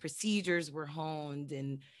and procedures were honed,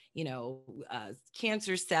 and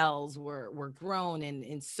cancer cells were grown,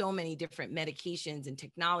 and so many different medications and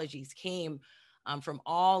technologies came from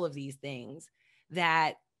all of these things,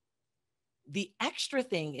 that the extra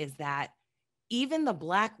thing is that even the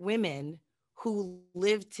Black women who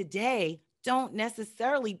live today don't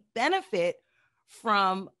necessarily benefit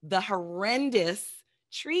from the horrendous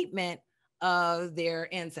treatment of their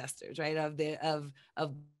ancestors, right? Of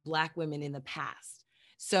Black women in the past.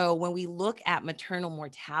 So when we look at maternal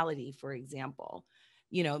mortality, for example,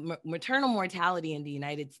 maternal mortality in the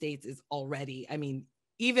United States is already, I mean,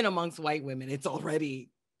 even amongst white women, it's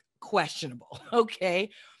already questionable.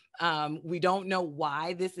 Okay. We don't know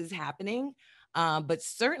why this is happening. But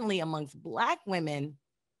certainly amongst Black women,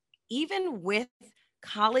 even with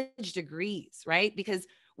college degrees, right? Because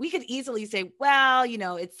we could easily say, well,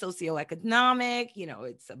 it's socioeconomic,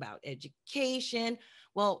 it's about education.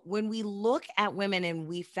 Well, when we look at women and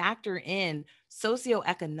we factor in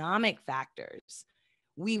socioeconomic factors,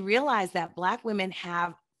 we realize that Black women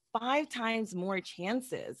have 5 times more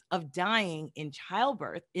chances of dying in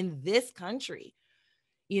childbirth in this country.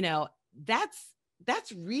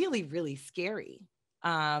 That's really, really scary,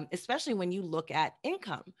 especially when you look at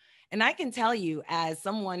income. And I can tell you, as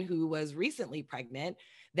someone who was recently pregnant,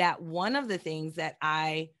 that one of the things that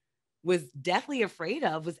I was deathly afraid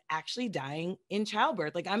of was actually dying in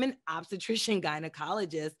childbirth. Like, I'm an obstetrician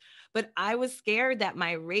gynecologist, but I was scared that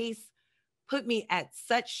my race put me at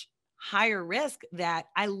such higher risk that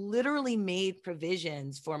I literally made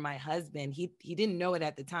provisions for my husband. He didn't know it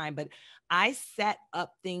at the time, but I set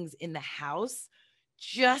up things in the house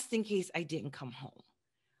just in case I didn't come home.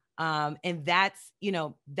 And that's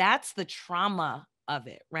the trauma of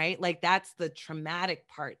it, right? Like, that's the traumatic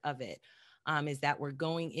part of it. is that we're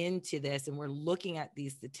going into this and we're looking at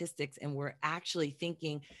these statistics and we're actually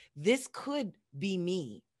thinking, this could be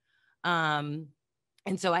me. And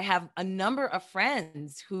so I have a number of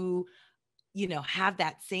friends who, you know, have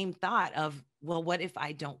that same thought of, well, what if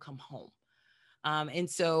I don't come home? And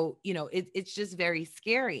so, you know, it's just very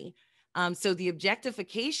scary. So the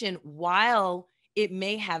objectification, while it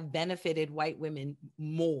may have benefited white women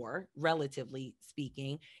more, relatively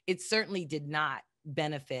speaking, it certainly did not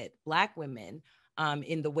benefit Black women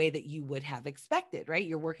in the way that you would have expected, right?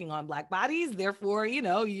 You're working on Black bodies, therefore, you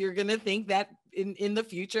know, you're going to think that in the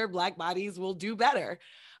future, Black bodies will do better.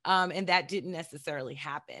 And that didn't necessarily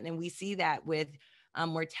happen. And we see that with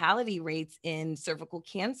mortality rates in cervical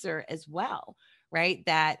cancer as well, right?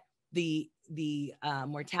 That the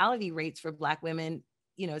mortality rates for Black women,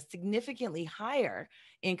 you know, significantly higher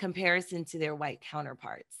in comparison to their white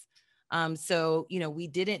counterparts. So, you know, we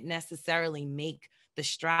didn't necessarily make the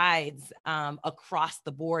strides across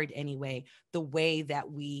the board anyway, the way that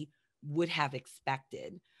we would have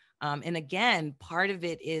expected. And again, part of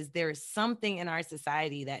it is there's something in our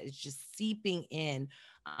society that is just seeping in.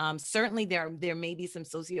 Certainly there may be some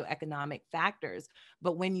socioeconomic factors,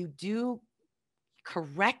 but when you do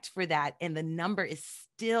correct for that and the number is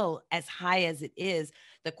still as high as it is,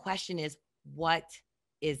 the question is, what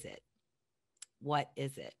is it? What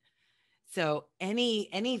is it? So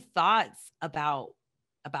any thoughts about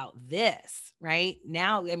this right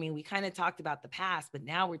now? I mean, we kind of talked about the past, but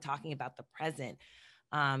now we're talking about the present,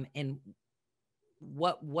 and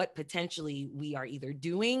what potentially we are either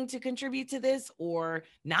doing to contribute to this or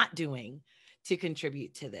not doing to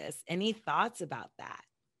contribute to this. Any thoughts about that?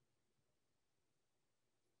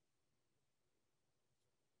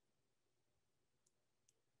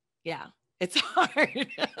 Yeah, it's hard,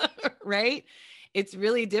 right? It's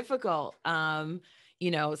really difficult.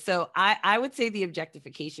 You know, so I would say the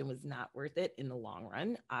objectification was not worth it in the long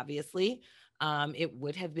run, obviously. It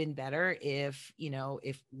would have been better if, you know,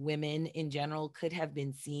 if women in general could have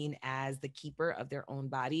been seen as the keeper of their own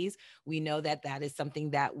bodies. We know that that is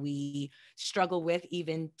something that we struggle with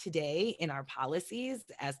even today in our policies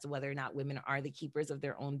as to whether or not women are the keepers of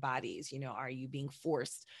their own bodies. You know, are you being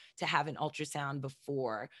forced to have an ultrasound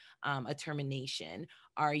before a termination?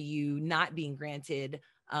 Are you not being granted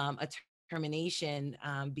a termination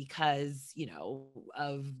because, you know,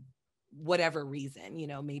 of whatever reason, you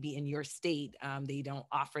know, maybe in your state, they don't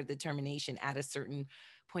offer the termination at a certain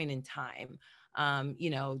point in time. You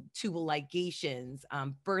know, tubal ligations,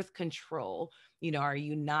 birth control, you know, are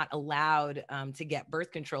you not allowed to get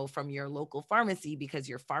birth control from your local pharmacy because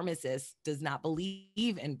your pharmacist does not believe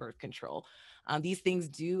in birth control? These things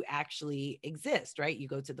do actually exist, right? You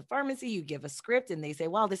go to the pharmacy, you give a script and they say,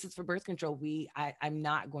 well, this is for birth control. I'm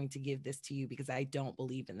not going to give this to you because I don't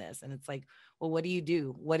believe in this. And it's like, well, what do you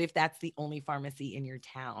do? What if that's the only pharmacy in your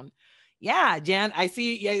town? Yeah, Jan, I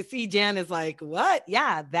see Jan is like, what?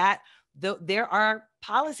 Yeah, there are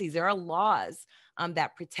policies, there are laws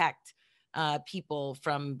that protect people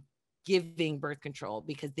from giving birth control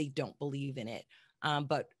because they don't believe in it.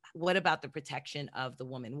 But what about the protection of the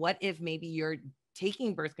woman? What if maybe you're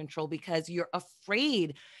taking birth control because you're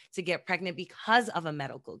afraid to get pregnant because of a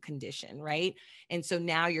medical condition, right? And so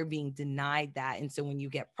now you're being denied that. And so when you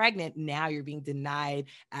get pregnant, now you're being denied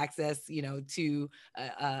access, you know, to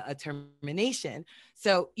a termination.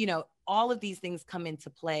 So, you know, all of these things come into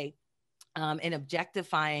play in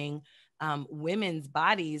objectifying women's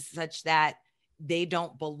bodies such that they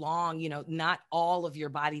don't belong, you know, not all of your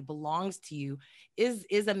body belongs to you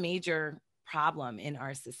is a major problem in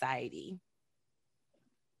our society.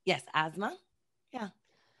 Yes, Asma? Yeah.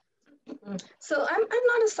 So I'm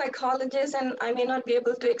not a psychologist and I may not be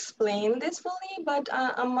able to explain this fully, but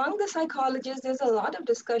among the psychologists, there's a lot of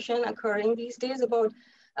discussion occurring these days about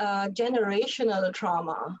generational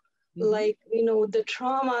trauma. Mm-hmm. Like, you know, the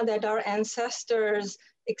trauma that our ancestors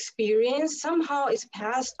experience somehow is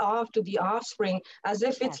passed off to the offspring as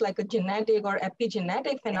if it's like a genetic or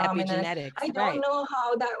epigenetic phenomenon. I don't know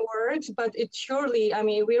how that works, but it surely, I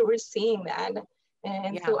mean, we're seeing that.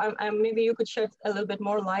 And so maybe you could shed a little bit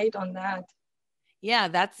more light on that. Yeah,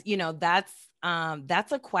 that's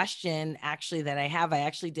a question actually that I have. I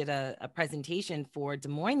actually did a presentation for Des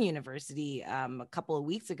Moines University a couple of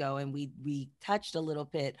weeks ago, and we touched a little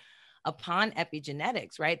bit upon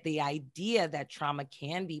epigenetics, right? The idea that trauma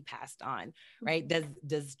can be passed on, right?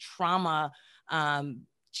 Does trauma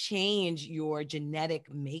change your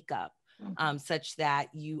genetic makeup? Such that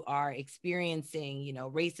you are experiencing, you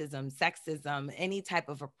know, racism, sexism, any type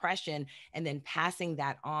of oppression, and then passing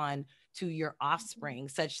that on to your offspring,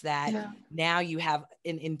 such that now you have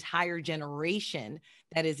an entire generation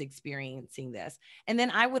that is experiencing this. And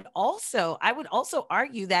then I would also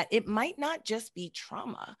argue that it might not just be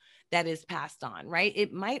trauma that is passed on, right?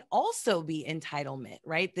 It might also be entitlement,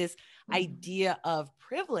 right? This idea of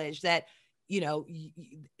privilege that, you know,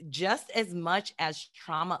 just as much as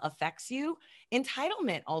trauma affects you,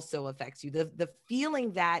 entitlement also affects you. The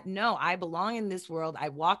feeling that, no, I belong in this world. I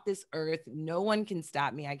walk this earth. No one can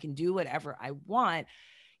stop me. I can do whatever I want.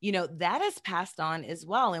 You know, that is passed on as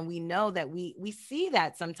well. And we know that we see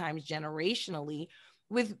that sometimes generationally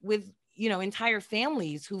with, you know, entire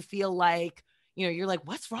families who feel like, you know, you're like,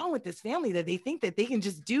 what's wrong with this family that they think that they can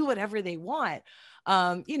just do whatever they want?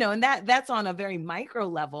 You know, and that's on a very micro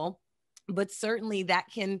level. But certainly that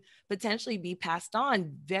can potentially be passed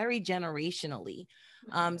on very generationally.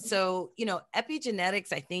 So, you know,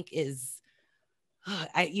 epigenetics, I think is,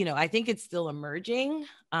 I think it's still emerging.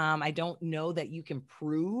 I don't know that you can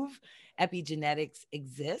prove epigenetics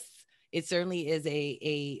exists. It certainly is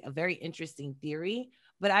a very interesting theory,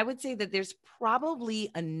 but I would say that there's probably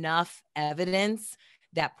enough evidence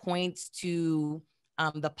that points to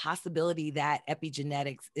the possibility that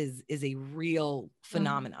epigenetics is a real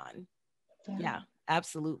phenomenon. Yeah,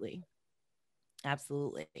 absolutely.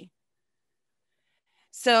 Absolutely.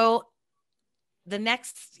 So the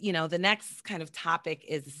next kind of topic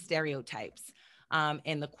is stereotypes,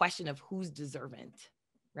 and the question of who's deserving,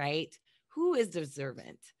 right? Who is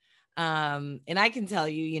deserving? And I can tell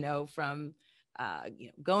you, you know, from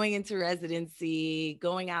going into residency,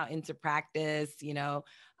 going out into practice, you know,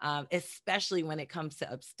 especially when it comes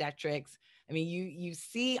to obstetrics. I mean, you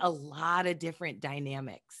see a lot of different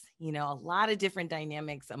dynamics, you know, a lot of different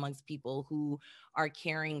dynamics amongst people who are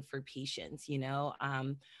caring for patients, you know.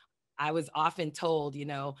 I was often told, you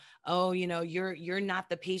know, oh, you know, you're not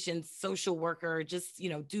the patient's social worker. Just, you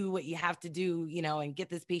know, do what you have to do, you know, and get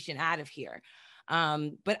this patient out of here.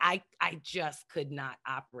 But I just could not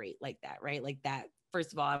operate like that, right? Like that.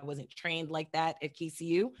 First of all, I wasn't trained like that at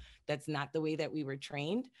KCU. That's not the way that we were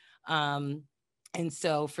trained. And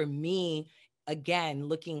so for me, again,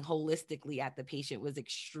 looking holistically at the patient was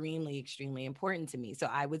extremely, extremely important to me. So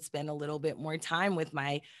I would spend a little bit more time with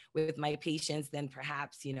my patients than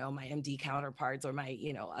perhaps, you know, my MD counterparts or my,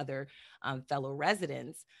 you know, other fellow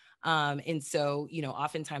residents. And so, you know,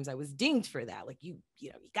 oftentimes I was dinged for that. Like, you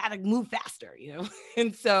got to move faster, you know?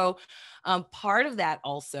 And so part of that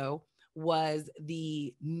also was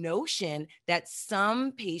the notion that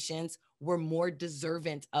some patients were more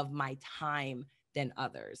deserving of my time than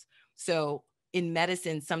others. So in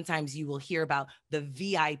medicine, sometimes you will hear about the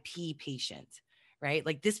VIP patient, right?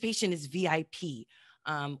 Like, this patient is VIP,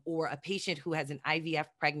 or a patient who has an IVF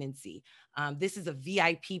pregnancy. This is a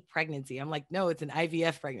VIP pregnancy. I'm like, no, it's an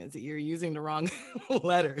IVF pregnancy. You're using the wrong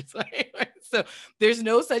letters. Right? So there's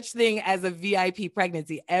no such thing as a VIP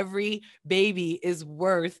pregnancy. Every baby is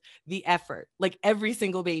worth the effort, like every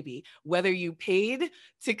single baby, whether you paid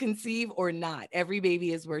to conceive or not, every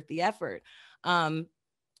baby is worth the effort.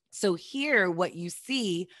 So here, what you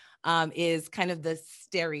see is kind of the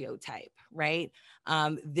stereotype, right?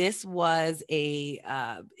 This was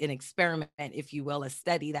an experiment, if you will, a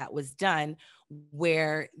study that was done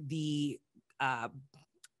where the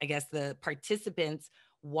participants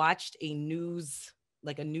watched a news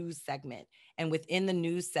segment, and within the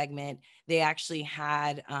news segment, they actually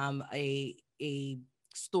had a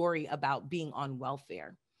story about being on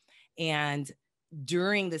welfare. And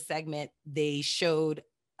during the segment, they showed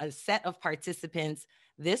a set of participants,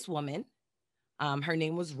 this woman, her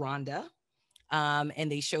name was Rhonda.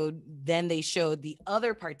 And they showed the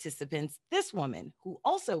other participants, this woman who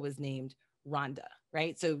also was named Rhonda,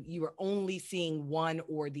 right? So you were only seeing one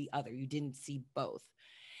or the other. You didn't see both.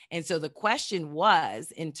 And so the question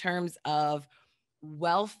was, in terms of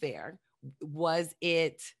welfare, was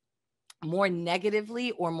it more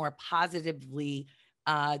negatively or more positively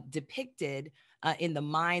depicted in the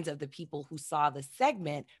minds of the people who saw the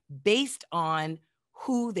segment based on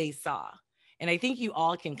who they saw? And I think you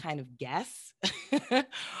all can kind of guess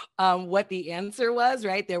what the answer was,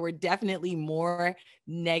 right? There were definitely more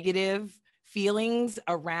negative feelings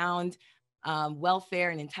around welfare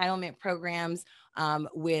and entitlement programs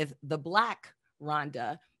with the Black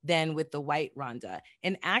Rhonda than with the white Rhonda.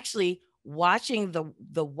 And actually, watching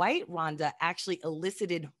the white Rhonda actually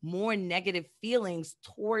elicited more negative feelings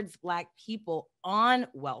towards Black people on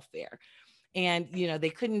welfare. And, you know, they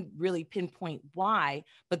couldn't really pinpoint why,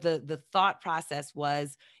 but the thought process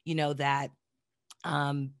was, you know, that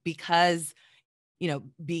because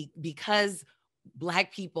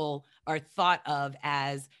Black people are thought of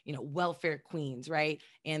as, you know, welfare queens, right?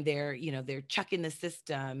 And they're, you know, they're chucking the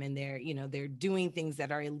system, and they're, you know, they're doing things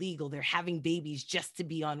that are illegal. They're having babies just to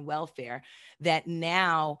be on welfare. That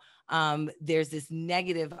now there's this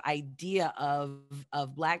negative idea of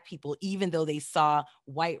Black people, even though they saw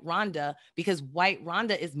White Rhonda, because White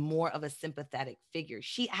Rhonda is more of a sympathetic figure.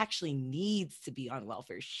 She actually needs to be on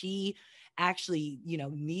welfare. She actually, you know,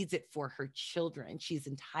 needs it for her children. She's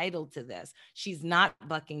entitled to this. She's not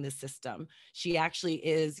bucking the system. She actually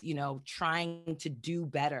is, you know, trying to do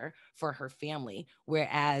better for her family.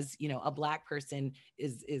 Whereas, you know, a Black person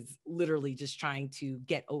is literally just trying to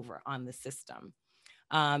get over on the system.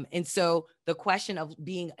 And so the question of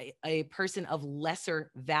being a person of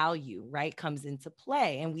lesser value, right, comes into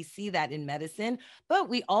play. And we see that in medicine, but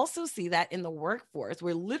we also see that in the workforce,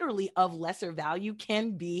 where literally of lesser value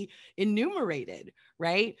can be enumerated,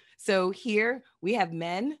 right? So here we have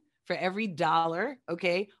men for every dollar,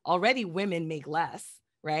 okay? Already women make less,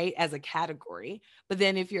 right, as a category. But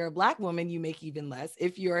then if you're a Black woman, you make even less.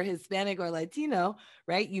 If you're Hispanic or Latino,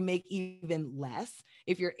 right, you make even less.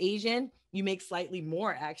 If you're Asian, you make slightly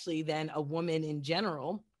more actually than a woman in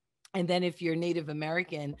general. And then if you're Native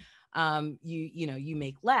American, you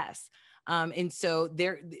make less. And so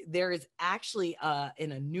there is actually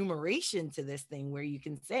an enumeration to this thing where you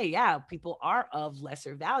can say, yeah, people are of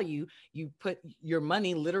lesser value. You put your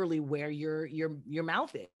money literally where your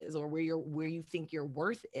mouth is, or where you think your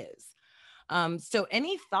worth is. So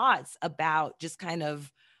any thoughts about just kind of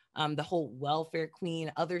the whole welfare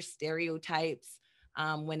queen, other stereotypes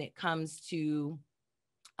when it comes to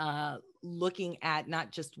looking at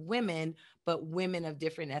not just women, but women of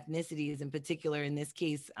different ethnicities, in particular, in this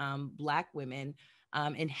case, Black women,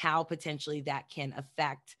 and how potentially that can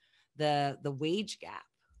affect the wage gap?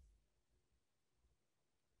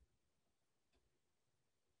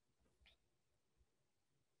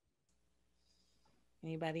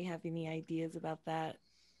 Anybody have any ideas about that?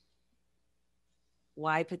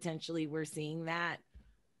 Why potentially we're seeing that?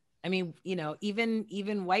 I mean, you know,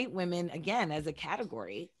 even white women, again, as a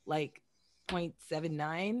category, like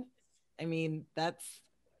 0.79. I mean, that's,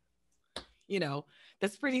 you know,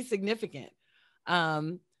 that's pretty significant.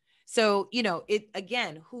 So, you know, it,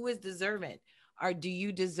 again, who is deserving? Or do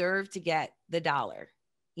you deserve to get the dollar?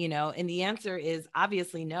 You know, and the answer is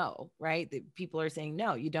obviously no, right? The people are saying,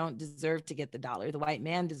 no, you don't deserve to get the dollar. The white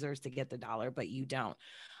man deserves to get the dollar, but you don't.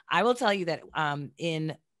 I will tell you that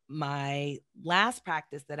in my last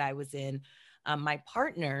practice that I was in, my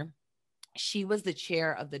partner, she was the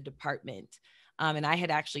chair of the department. And I had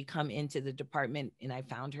actually come into the department and I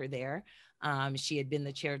found her there. She had been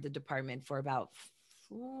the chair of the department for about,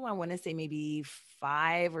 I want to say maybe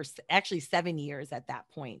 5 or actually 7 years at that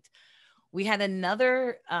point. We had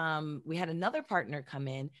another partner come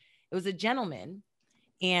in. It was a gentleman,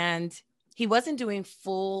 and he wasn't doing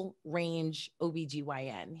full range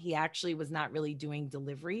OBGYN. He actually was not really doing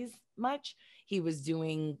deliveries much. He was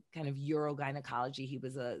doing kind of urogynecology. He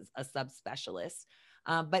was a subspecialist.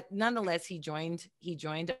 But nonetheless, he joined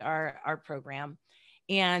our program.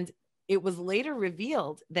 And it was later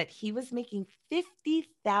revealed that he was making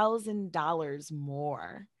 $50,000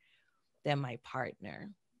 more than my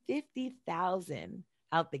partner. 50,000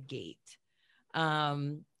 out the gate.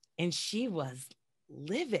 And she was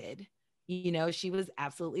livid. You know, she was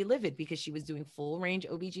absolutely livid because she was doing full range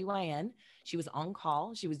OBGYN. She was on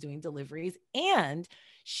call. She was doing deliveries, and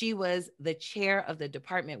she was the chair of the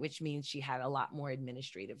department, which means she had a lot more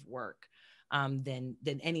administrative work than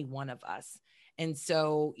any one of us. And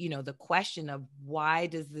so, you know, the question of why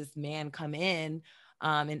does this man come in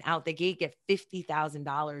and out the gate get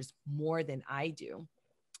 $50,000 more than I do?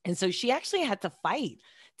 And so she actually had to fight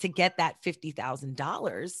to get that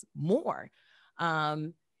 $50,000 more.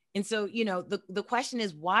 And so, you know, the question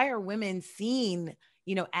is, why are women seen,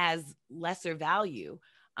 you know, as lesser value?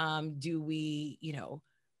 Do we, you know,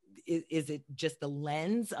 is it just the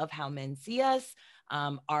lens of how men see us?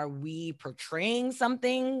 Are we portraying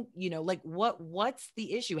something, you know, like what's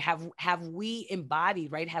the issue? Have we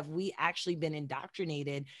embodied, right? Have we actually been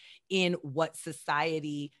indoctrinated in what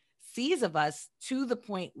society sees of us to the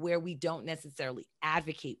point where we don't necessarily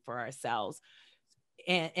advocate for ourselves,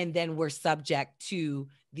 and then we're subject to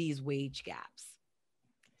these wage gaps?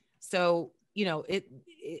 So, you know,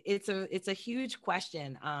 it's a huge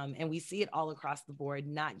question, and we see it all across the board,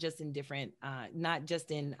 not just in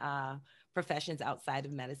professions outside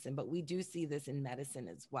of medicine, but we do see this in medicine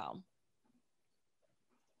as well.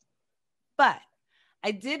 But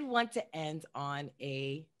I did want to end on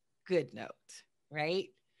a good note, right?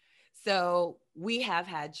 So we have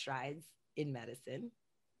had strides in medicine.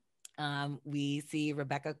 We see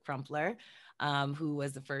Rebecca Crumpler who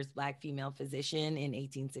was the first Black female physician in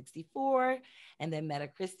 1864, and then Meta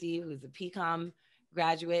Christie, who's a PCOM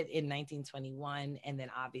graduate in 1921. And then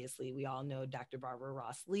obviously we all know Dr. Barbara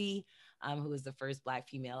Ross Lee, who was the first Black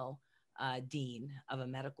female dean of a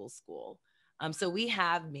medical school. So we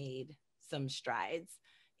have made some strides.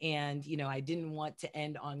 And, you know, I didn't want to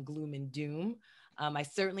end on gloom and doom. I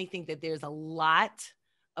certainly think that there's a lot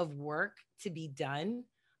of work to be done,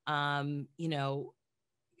 you know,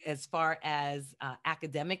 as far as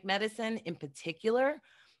academic medicine in particular.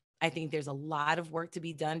 I think there's a lot of work to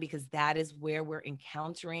be done because that is where we're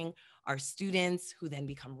encountering our students who then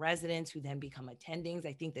become residents, who then become attendings.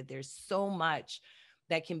 I think that there's so much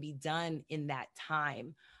that can be done in that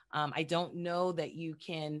time. I don't know that you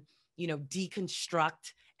can, you know,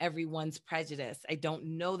 deconstruct everyone's prejudice. I don't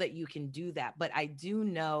know that you can do that, but I do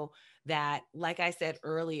know that, like I said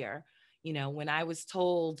earlier, you know, when I was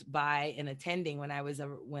told by an attending, when I was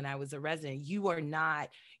a resident, you are not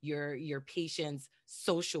your patient's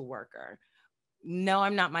social worker. No,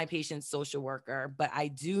 I'm not my patient's social worker, but I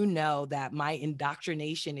do know that my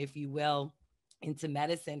indoctrination, if you will, into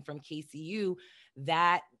medicine from KCU,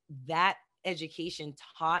 that education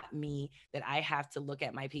taught me that I have to look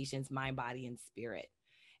at my patient's mind, body, and spirit.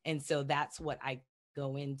 And so that's what I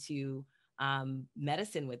go into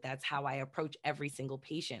medicine with. That's how I approach every single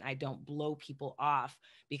patient. I don't blow people off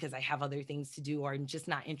because I have other things to do or I'm just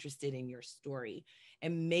not interested in your story.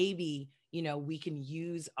 And maybe, you know, we can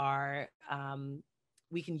use the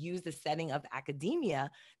setting of academia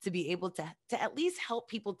to be able to at least help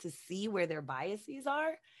people to see where their biases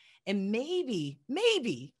are. And maybe,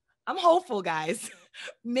 I'm hopeful, guys,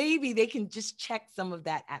 maybe they can just check some of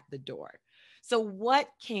that at the door. So what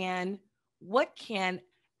can the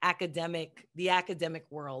academic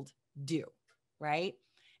world do, right?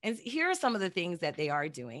 And here are some of the things that they are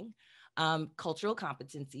doing. Cultural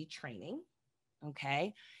competency training,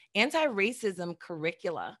 okay? Anti-racism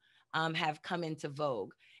curricula have come into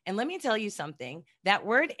vogue. And let me tell you something, that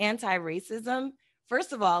word anti-racism,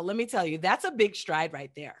 first of all, let me tell you, that's a big stride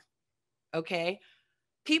right there, okay?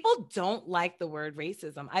 People don't like the word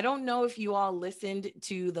racism. I don't know if you all listened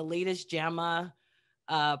to the latest JAMA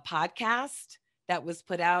podcast that was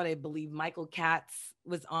put out. I believe Michael Katz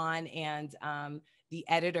was on, and the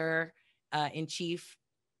editor in chief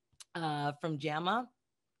from JAMA.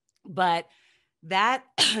 But that,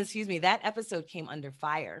 that episode came under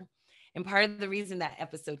fire. And part of the reason that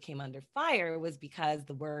episode came under fire was because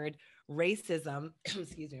the word racism, I'm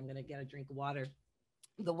going to get a drink of water.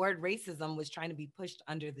 The word racism was trying to be pushed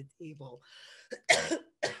under the table.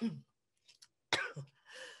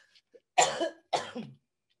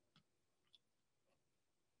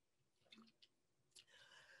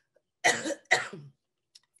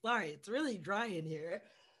 Sorry, it's really dry in here.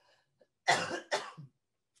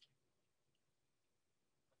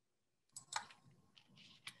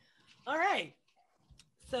 All right.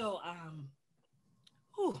 So,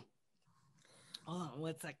 hold on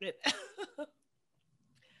one second.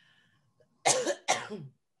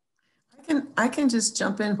 I can just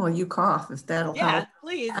jump in while you cough if that'll help. Yeah,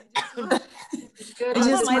 please. Good. I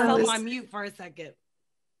put myself on mute for a second.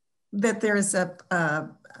 That there's a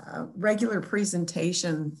regular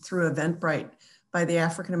presentation through Eventbrite by the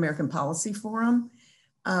African American Policy Forum.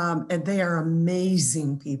 And they are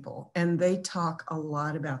amazing people. And they talk a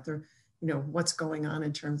lot about their, you know, what's going on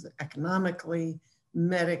in terms of economically,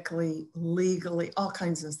 medically, legally, all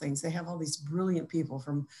kinds of things. They have all these brilliant people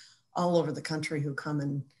from all over the country who come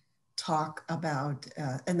and talk about,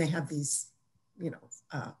 and they have these, you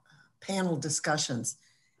know, panel discussions.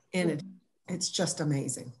 And it's just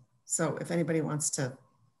amazing. So if anybody wants to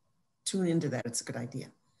tune into that, it's a good idea.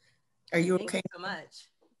 Are you okay? Thank you so much.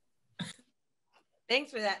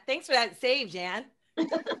 Thanks for that. Thanks for that save, Jan.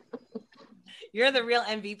 You're the real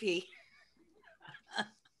MVP.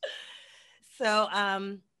 So,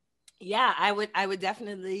 yeah, I would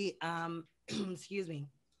definitely,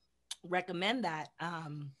 recommend that.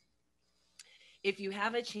 If you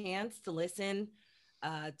have a chance to listen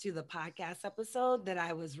to the podcast episode that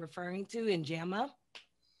I was referring to in JAMA,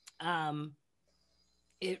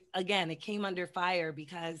 it came under fire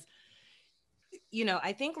because, you know,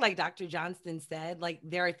 I think like Dr. Johnston said, like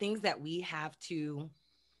there are things that we have to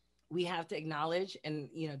acknowledge. And,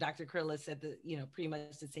 you know, Dr. Kurla said that, you know, pretty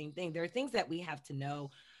much the same thing. There are things that we have to know,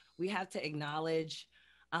 we have to acknowledge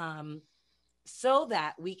so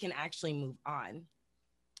that we can actually move on.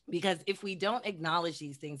 Because if we don't acknowledge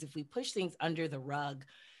these things, if we push things under the rug,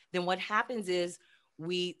 then what happens is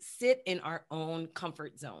we sit in our own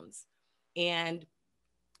comfort zones. And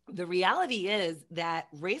the reality is that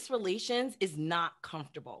race relations is not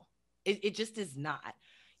comfortable. It just is not.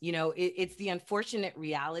 You know, it's the unfortunate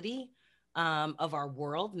reality of our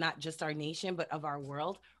world, not just our nation, but of our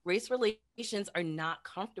world. Race relations are not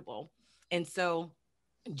comfortable. And so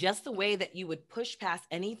just the way that you would push past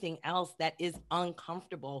anything else that is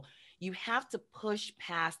uncomfortable, you have to push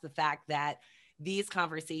past the fact that these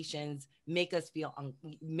conversations make us feel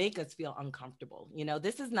uncomfortable. You know,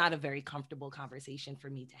 this is not a very comfortable conversation for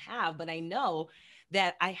me to have, but I know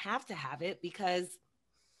that I have to have it, because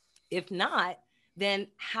if not, then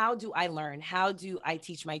how do I learn? How do I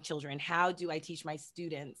teach my children? How do I teach my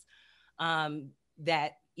students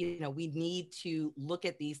that, you know, we need to look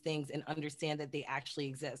at these things and understand that they actually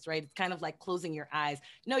exist, right? It's kind of like closing your eyes.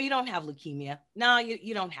 No, you don't have leukemia. No,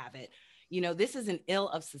 you don't have it. You know, this is an ill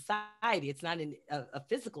of society. It's not a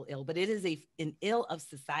physical ill, but it is an ill of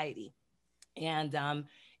society. And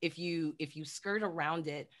if you skirt around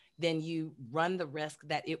it, then you run the risk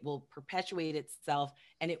that it will perpetuate itself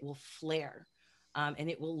and it will flare, and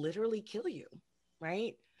it will literally kill you,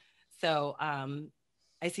 right? So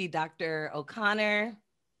I see Dr. O'Connor,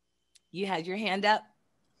 you had your hand up.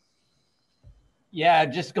 Yeah,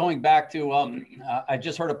 just going back to, I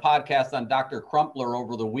just heard a podcast on Dr. Crumpler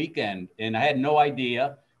over the weekend, and I had no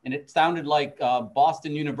idea. And it sounded like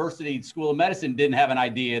Boston University School of Medicine didn't have an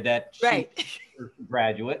idea that she was a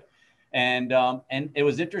graduate. And it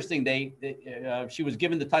was interesting. She was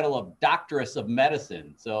given the title of Doctoress of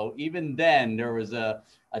Medicine. So even then there was a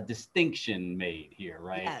distinction made here,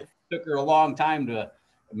 right? Yes. It took her a long time to,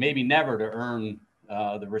 maybe never, to earn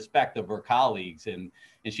the respect of her colleagues. And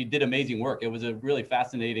she did amazing work. It was a really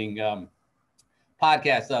fascinating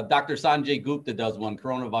podcast. Dr. Sanjay Gupta does one,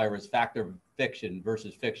 Coronavirus, Fact or Fiction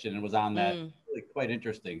versus Fiction, and was on that. Really quite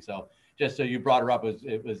interesting. So just so you brought her up,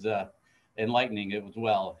 it was enlightening as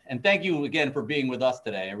well. And thank you again for being with us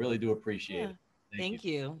today. I really do appreciate it. Thank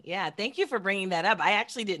you. Yeah, thank you for bringing that up. I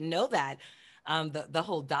actually didn't know that, the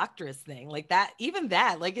whole doctoress thing, like that, even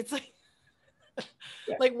that, like, it's like,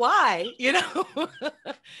 like, why, you know,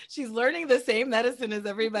 she's learning the same medicine as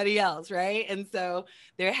everybody else, right? And so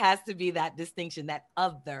there has to be that distinction, that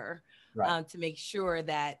other, to make sure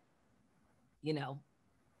that, you know,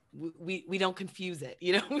 we don't confuse it,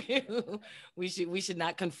 you know. we should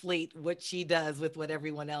not conflate what she does with what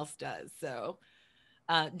everyone else does. So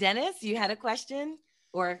Dennis, you had a question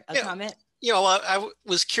or a comment? You know, I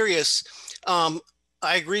was curious.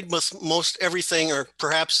 I agreed with most everything, or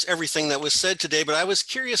perhaps everything that was said today, but I was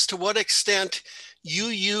curious to what extent you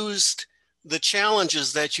used the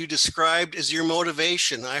challenges that you described as your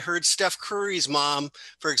motivation. I heard Steph Curry's mom,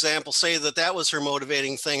 for example, say that that was her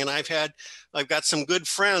motivating thing. And I've got some good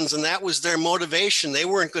friends, and that was their motivation. They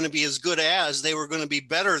weren't going to be as good as, they were going to be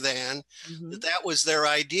better than. That was their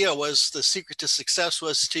idea, was the secret to success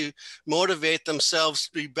was to motivate themselves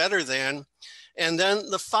to be better than. And then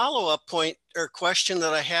the follow-up point or question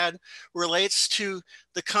that I had relates to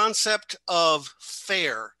the concept of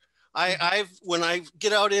fair. When I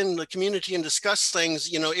get out in the community and discuss things,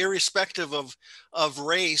 you know, irrespective of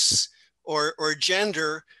race or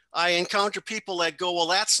gender, I encounter people that go, well,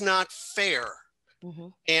 that's not fair.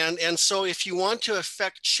 And so if you want to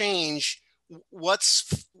affect change,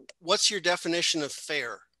 what's your definition of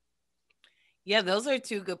fair? Yeah, those are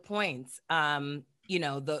two good points. You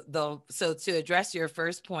know, so to address your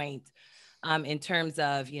first point, in terms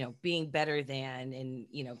of, you know, being better than and,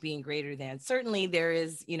 you know, being greater than, certainly there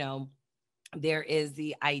is, you know, there is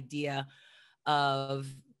the idea of,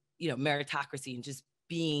 you know, meritocracy and just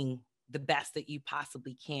being the best that you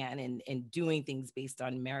possibly can and doing things based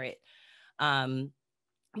on merit.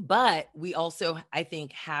 But we also, I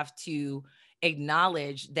think, have to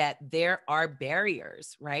acknowledge that there are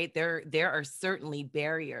barriers, right? There are certainly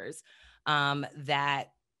barriers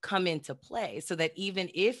that come into play, so that even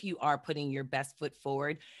if you are putting your best foot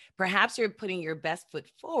forward, perhaps you're putting your best foot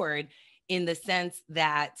forward in the sense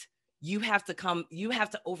that you have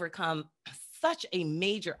to overcome such a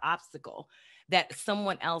major obstacle that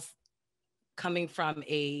someone else coming from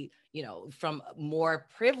a, you know, from a more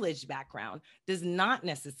privileged background does not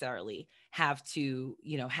necessarily have to,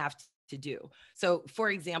 you know, have to do. So for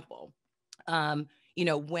example, you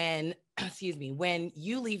know, when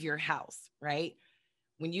you leave your house, right?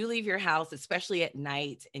 When you leave your house, especially at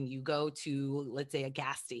night, and you go to, let's say, a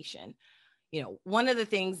gas station, you know, one of the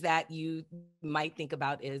things that you might think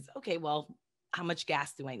about is, okay, well, how much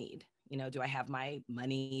gas do I need? You know, do I have my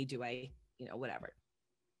money? Do I, you know, whatever.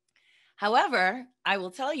 However, I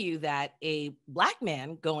will tell you that a Black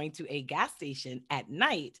man going to a gas station at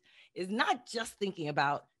night is not just thinking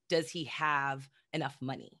about, does he have enough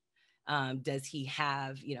money? Does he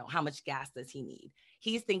have, you know, how much gas does he need?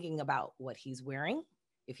 He's thinking about what he's wearing.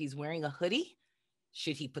 If he's wearing a hoodie,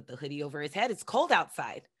 should he put the hoodie over his head? It's cold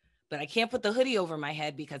outside. but I can't put the hoodie over my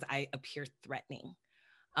head because I appear threatening.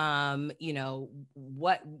 You know,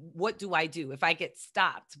 what do I do if I get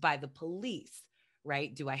stopped by the police,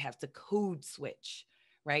 right? Do I have to code switch,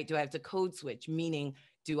 right? Do I have to code switch? Meaning,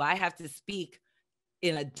 do I have to speak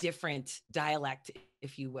in a different dialect,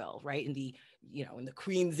 if you will, right? In the, you know, in the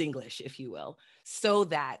Queen's English, if you will, so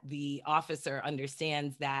that the officer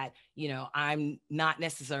understands that, you know, I'm not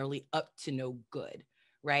necessarily up to no good,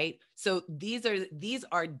 right? So these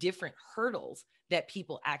are different hurdles that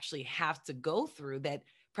people actually have to go through that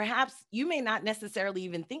perhaps you may not necessarily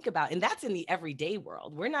even think about. And that's in the everyday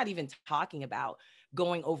world. We're not even talking about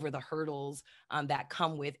going over the hurdles that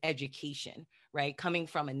come with education, right? Coming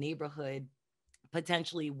from a neighborhood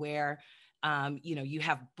potentially where, you know, you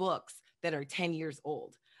have books that are 10 years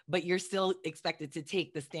old, but you're still expected to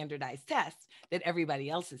take the standardized test that everybody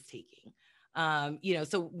else is taking. You know,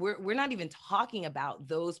 so we're not even talking about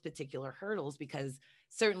those particular hurdles because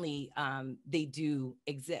certainly they do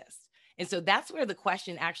exist. And so that's where the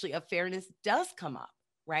question actually of fairness does come up,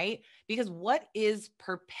 right? Because what is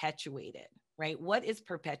perpetuated, right? What is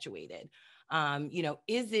perpetuated? You know,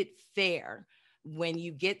 is it fair when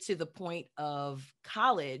you get to the point of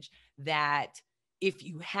college that if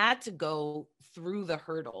you had to go through the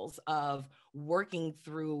hurdles of working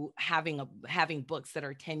through having books that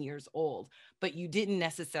are 10 years old, but you didn't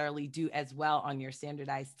necessarily do as well on your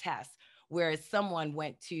standardized tests, whereas someone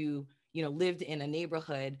went to, you know, lived in a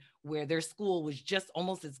neighborhood where their school was just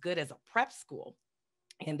almost as good as a prep school,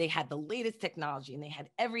 and they had the latest technology and they had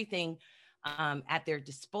everything at their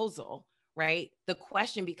disposal, right? The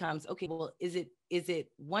question becomes, okay, well, is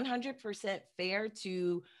it 100% fair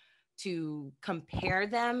to compare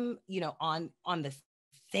them, you know, on the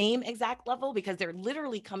same exact level, because they're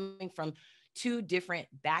literally coming from two different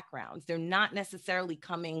backgrounds. They're not necessarily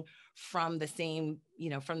coming from the same, you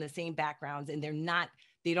know, from the same backgrounds, and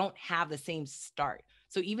they don't have the same start.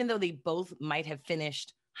 So even though they both might have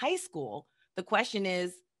finished high school, the question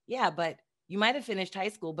is, yeah, but you might have finished high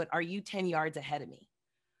school, but are you 10 yards ahead of me?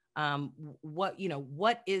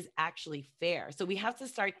 What is actually fair? So we have to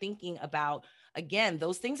start thinking about, again,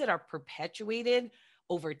 those things that are perpetuated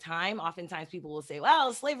over time. Oftentimes people will say,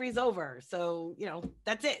 well, slavery's over, so, you know,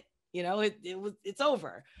 that's it. You know, it's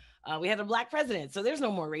over. We had a Black president, so there's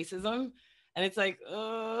no more racism. And it's like,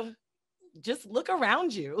 just look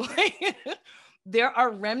around you. There are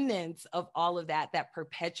remnants of all of that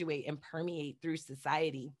perpetuate and permeate through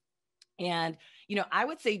society. And, you know, I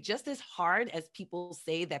would say just as hard as people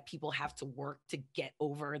say that people have to work to get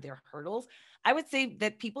over their hurdles, I would say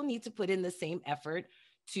that people need to put in the same effort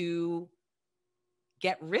to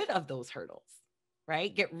get rid of those hurdles,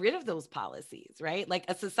 right? Get rid of those policies, right? Like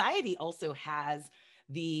a society also has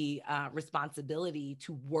the responsibility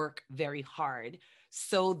to work very hard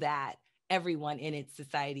so that everyone in its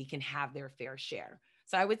society can have their fair share.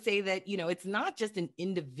 So I would say that, you know, it's not just an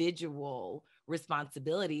individual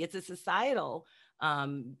responsibility, it's a societal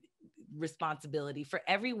responsibility for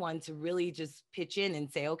everyone to really just pitch in and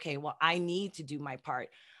say, okay, well, I need to do my part.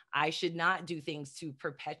 I should not do things to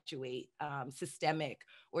perpetuate systemic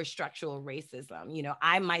or structural racism. You know,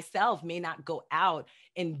 I myself may not go out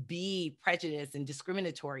and be prejudiced and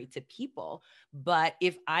discriminatory to people, but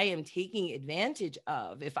if I am taking advantage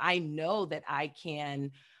of, if I know that I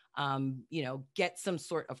can, you know, get some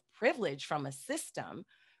sort of privilege from a system,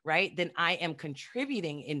 right, then I am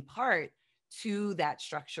contributing in part to that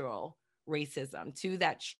structural racism, to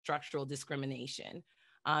that structural discrimination.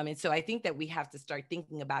 And so I think that we have to start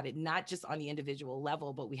thinking about it, not just on the individual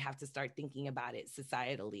level, but we have to start thinking about it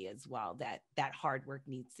societally as well, that hard work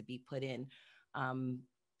needs to be put in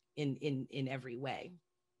every way.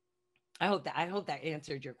 I hope that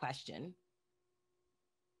answered your question.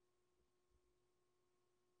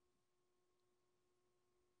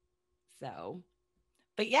 So,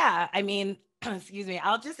 but yeah, I mean, excuse me,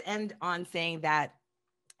 I'll just end on saying that,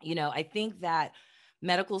 you know, I think that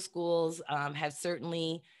medical schools have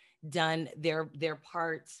certainly done their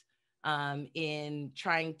part in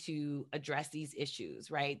trying to address these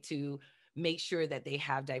issues, right? To make sure that they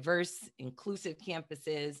have diverse, inclusive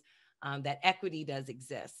campuses, that equity does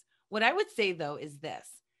exist. What I would say, though, is this,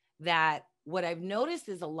 that what I've noticed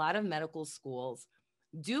is a lot of medical schools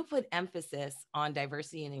do put emphasis on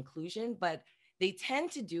diversity and inclusion, but they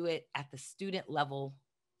tend to do it at the student level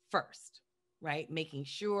first, right? Making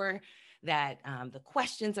sure that the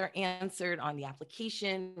questions are answered on the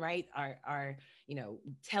application, right? Are you know,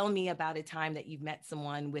 tell me about a time that you've met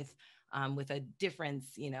someone with a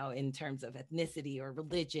difference, you know, in terms of ethnicity or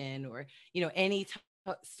religion or, you know, any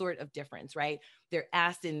sort of difference, right? They're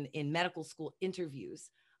asked in medical school interviews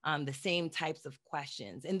the same types of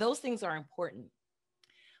questions, and those things are important.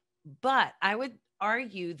 But I would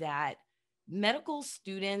argue that medical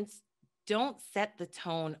students don't set the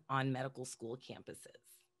tone on medical school campuses.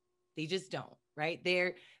 They just don't, right?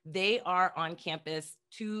 They are on campus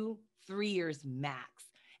 2-3 years max,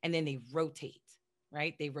 and then they rotate,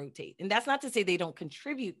 right? They rotate. And that's not to say they don't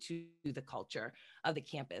contribute to the culture of the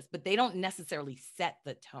campus, but they don't necessarily set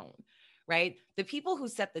the tone, right? The people who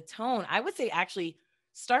set the tone, I would say actually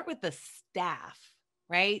start with the staff,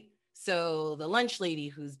 right? So the lunch lady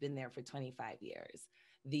who's been there for 25 years,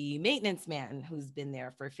 the maintenance man who's been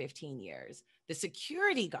there for 15 years, the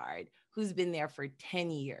security guard who's been there for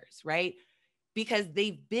 10 years, right? Because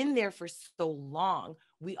they've been there for so long,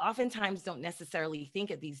 we oftentimes don't necessarily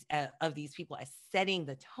think of these people as setting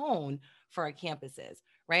the tone for our campuses,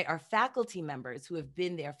 right? Our faculty members who have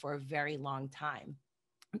been there for a very long time,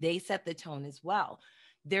 they set the tone as well.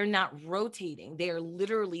 They're not rotating. They are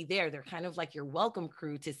literally there. They're kind of like your welcome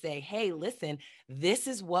crew to say, hey, listen, this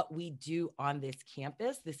is what we do on this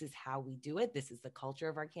campus. This is how we do it. This is the culture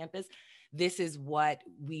of our campus. This is what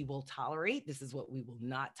we will tolerate. This is what we will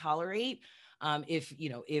not tolerate. If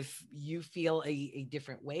you feel a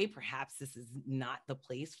different way, perhaps this is not the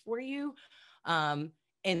place for you.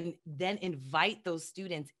 And then invite those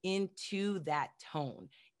students into that tone,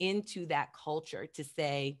 into that culture to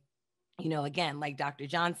say, again, like Dr.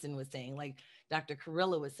 Johnson was saying, like Dr.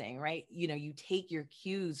 Carrillo was saying, right? You take your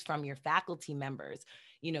cues from your faculty members,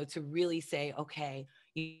 to really say, okay,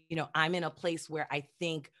 I'm in a place where I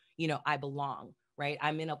think, I belong, right?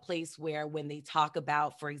 I'm in a place where when they talk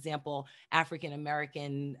about, for example,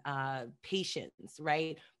 African-American patients,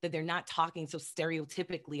 right? That they're not talking so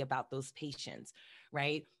stereotypically about those patients,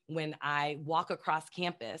 right? When I walk across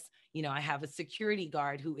campus, I have a security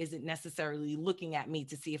guard who isn't necessarily looking at me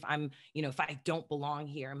to see if I'm, if I don't belong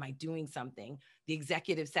here, am I doing something? The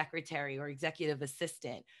executive secretary or executive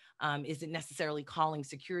assistant isn't necessarily calling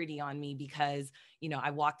security on me because,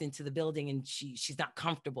 I walked into the building and she's not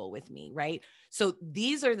comfortable with me, right? So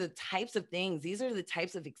these are the types of things, these are the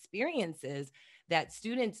types of experiences that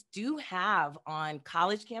students do have on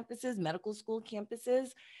college campuses, medical school campuses.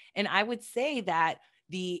 And I would say that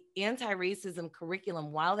the anti-racism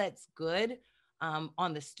curriculum, while that's good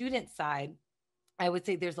on the student side, I would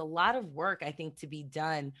say there's a lot of work, I think, to be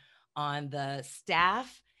done on the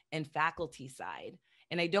staff and faculty side.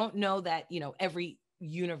 And I don't know that, every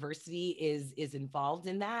university is involved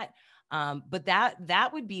in that. But that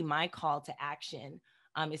would be my call to action,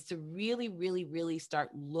 is to really, really, really start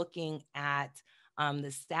looking at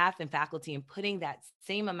the staff and faculty and putting that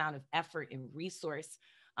same amount of effort and resource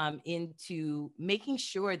into making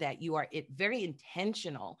sure that you are very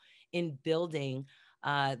intentional in building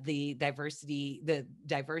the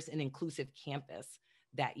diverse and inclusive campus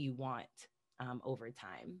that you want over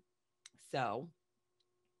time. So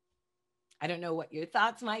I don't know what your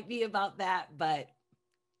thoughts might be about that, but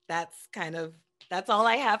that's all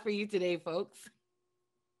I have for you today, folks.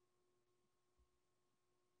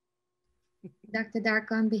 Dr.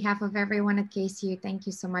 Darko, on behalf of everyone at KCU, thank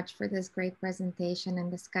you so much for this great presentation and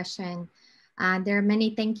discussion. There are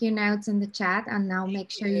many thank you notes in the chat, and I'll make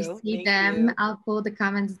sure you see them. I'll pull the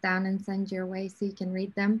comments down and send your way so you can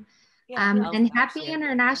read them. Yeah, and happy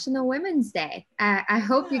International Women's Day. I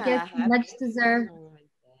hope you get much deserved.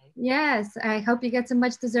 Yes, I hope you get some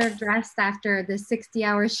much deserved rest after the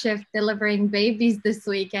 60-hour shift delivering babies this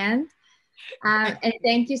weekend. And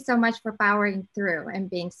thank you so much for powering through and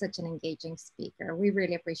being such an engaging speaker. We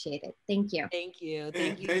really appreciate it. Thank you. Thank you.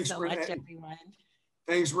 Thank you so much, everyone.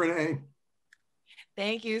 Thanks, Renee.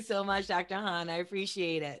 Thank you so much, Dr. Hahn. I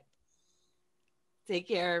appreciate it. Take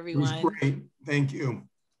care, everyone. It was great. Thank you.